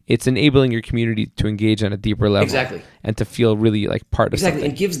community, it's enabling your community to engage on a deeper level. Exactly. And to feel really like part of Exactly.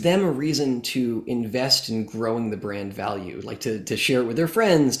 something. It gives them a reason to invest in growing the brand value, like to share it with their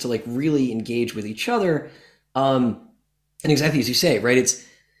friends, to like really engage with each other. And exactly as you say, right?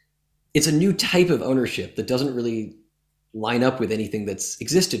 It's a new type of ownership that doesn't really line up with anything that's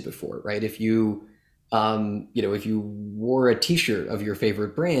existed before, right? If you if you wore a T-shirt of your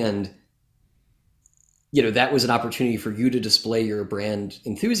favorite brand, that was an opportunity for you to display your brand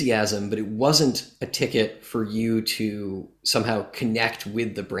enthusiasm, but it wasn't a ticket for you to somehow connect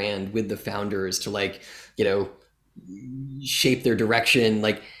with the brand, with the founders, to like, shape their direction,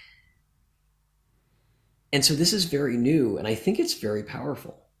 like. And so this is very new, and I think it's very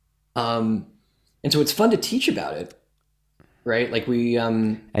powerful. And so it's fun to teach about it, right? Like we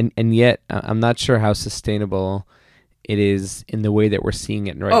and yet I'm not sure how sustainable it is in the way that we're seeing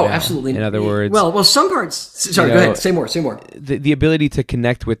it right now. Absolutely. In other words, well, some parts. Sorry, go ahead. Say more. The ability to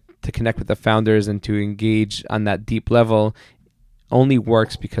connect with the founders and to engage on that deep level only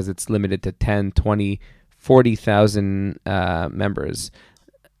works because it's limited to 10, 20, 40,000 members.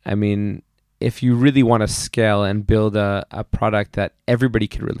 I mean, if you really want to scale and build a product that everybody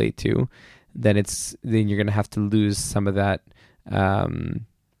can relate to, then you're going to have to lose some of that.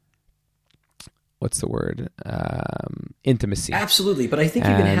 What's the word? Intimacy. Absolutely, but I think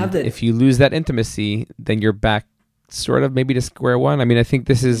you can have that. If you lose that intimacy, then you're back sort of maybe to square one. I mean, I think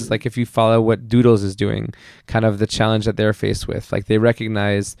this is like if you follow what Doodles is doing, kind of the challenge that they're faced with. Like they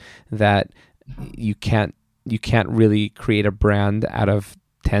recognize that you can't really create a brand out of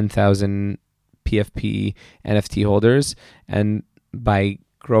 10,000 PFP NFT holders, and by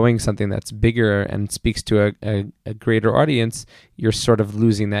growing something that's bigger and speaks to a greater audience, you're sort of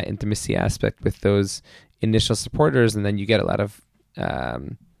losing that intimacy aspect with those initial supporters, and then you get a lot of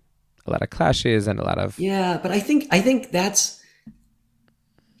clashes and a lot of But I think that's,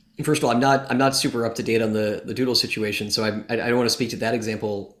 first of all, I'm not super up to date on the Doodle situation, so I don't want to speak to that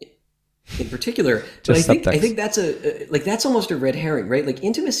example in particular. But I think that's that's almost a red herring, right? Like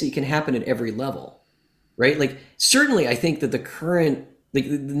intimacy can happen at every level, right? Like certainly, I think that the current, like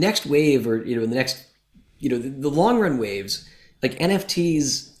the next wave, or the next, the long run waves, like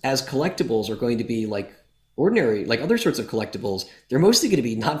NFTs as collectibles are going to be like ordinary, like other sorts of collectibles. They're mostly going to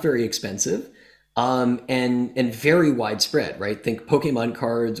be not very expensive, and very widespread, right? Think Pokemon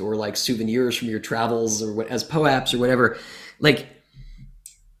cards or like souvenirs from your travels or as POAPs or whatever. Like,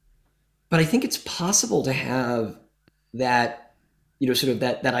 but I think it's possible to have that, sort of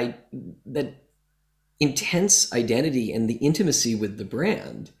that intense identity and the intimacy with the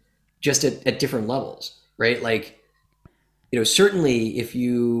brand just at different levels, right? Like, certainly if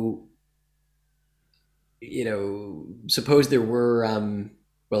suppose there were,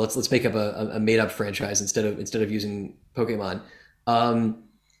 well, let's make up a made up franchise instead of using Pokemon.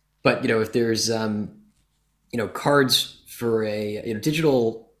 But if there's cards for a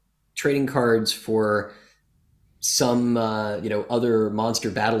digital trading cards for some other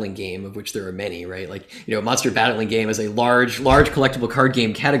monster battling game, of which there are many, right? Like monster battling game is a large collectible card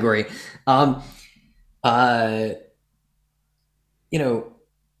game category.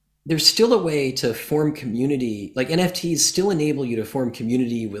 There's still a way to form community. Like NFTs still enable you to form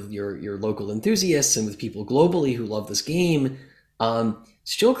community with your local enthusiasts and with people globally who love this game.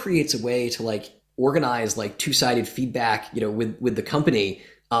 Still creates a way to like organize like two-sided feedback, with the company.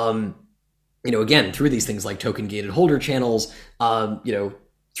 Again, through these things like token gated holder channels, through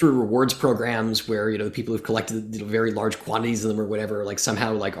rewards programs where, the people who've collected very large quantities of them or whatever, like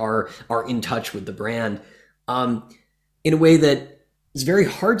somehow like are in touch with the brand, in a way that is very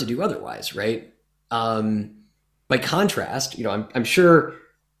hard to do otherwise, right? By contrast, I'm sure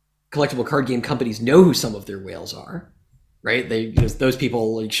collectible card game companies know who some of their whales are, right? Those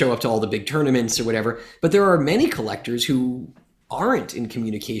people like show up to all the big tournaments or whatever, but there are many collectors who aren't in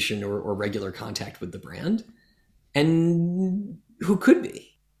communication or regular contact with the brand, and who could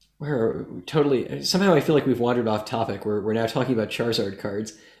be. We're totally, somehow I feel like we've wandered off topic. We're now talking about Charizard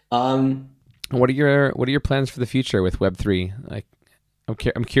cards. What are your plans for the future with Web3? Like,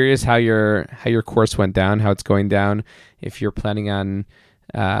 I'm curious how your course went down, how it's going down. If you're planning on,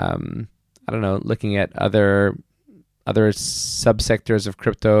 I don't know, looking at other subsectors of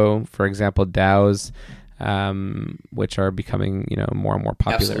crypto, for example, DAOs, which are becoming more and more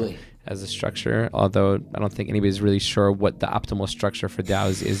popular. Absolutely. As a structure, although I don't think anybody's really sure what the optimal structure for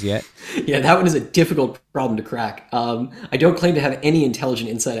DAOs is yet. Yeah, that one is a difficult problem to crack. I don't claim to have any intelligent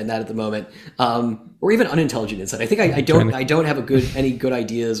insight on that at the moment, or even unintelligent insight. I think I don't have any good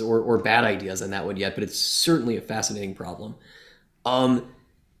ideas or bad ideas on that one yet, but it's certainly a fascinating problem. Well,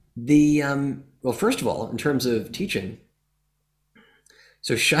 first of all, in terms of teaching,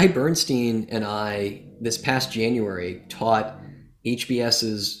 so Shai Bernstein and I this past January taught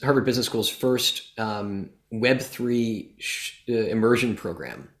HBS's, Harvard Business School's first Web3 immersion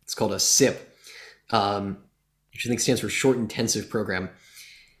program. It's called a SIP, which I think stands for Short Intensive Program.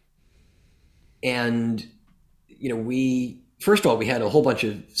 And we had a whole bunch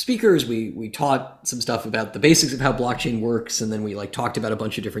of speakers. We taught some stuff about the basics of how blockchain works, and then we like talked about a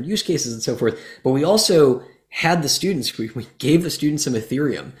bunch of different use cases and so forth. But we also had the students, we gave the students some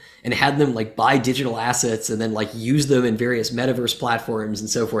Ethereum and had them like buy digital assets and then like use them in various metaverse platforms and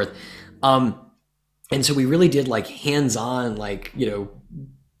so forth. And so we really did like hands-on, like,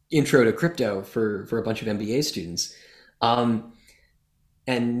 intro to crypto for a bunch of MBA students.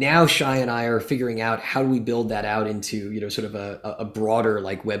 And now Shai and I are figuring out how do we build that out into, sort of a broader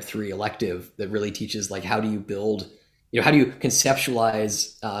like Web3 elective that really teaches like how do you build, how do you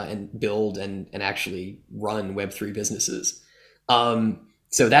conceptualize and build and actually run Web3 businesses?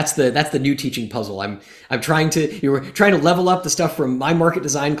 So that's the new teaching puzzle. I'm trying to level up the stuff from my market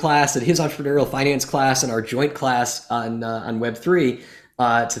design class and his entrepreneurial finance class and our joint class on Web3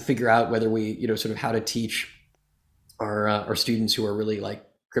 to figure out whether we sort of how to teach our students who are really like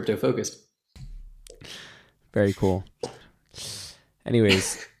crypto focused. Very cool.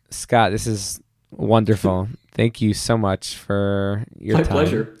 Anyways, Scott, this is wonderful. Thank you so much for your time. My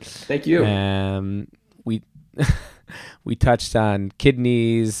pleasure. Thank you. We touched on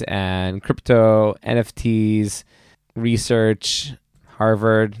kidneys and crypto, NFTs, research,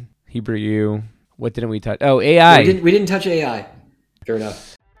 Harvard, Hebrew U. What didn't we touch? Oh, AI. We didn't touch AI. Fair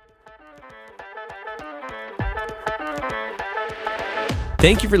enough.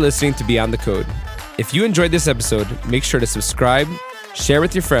 Thank you for listening to Beyond the Code. If you enjoyed this episode, make sure to subscribe, share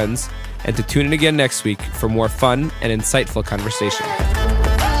with your friends, and to tune in again next week for more fun and insightful conversation.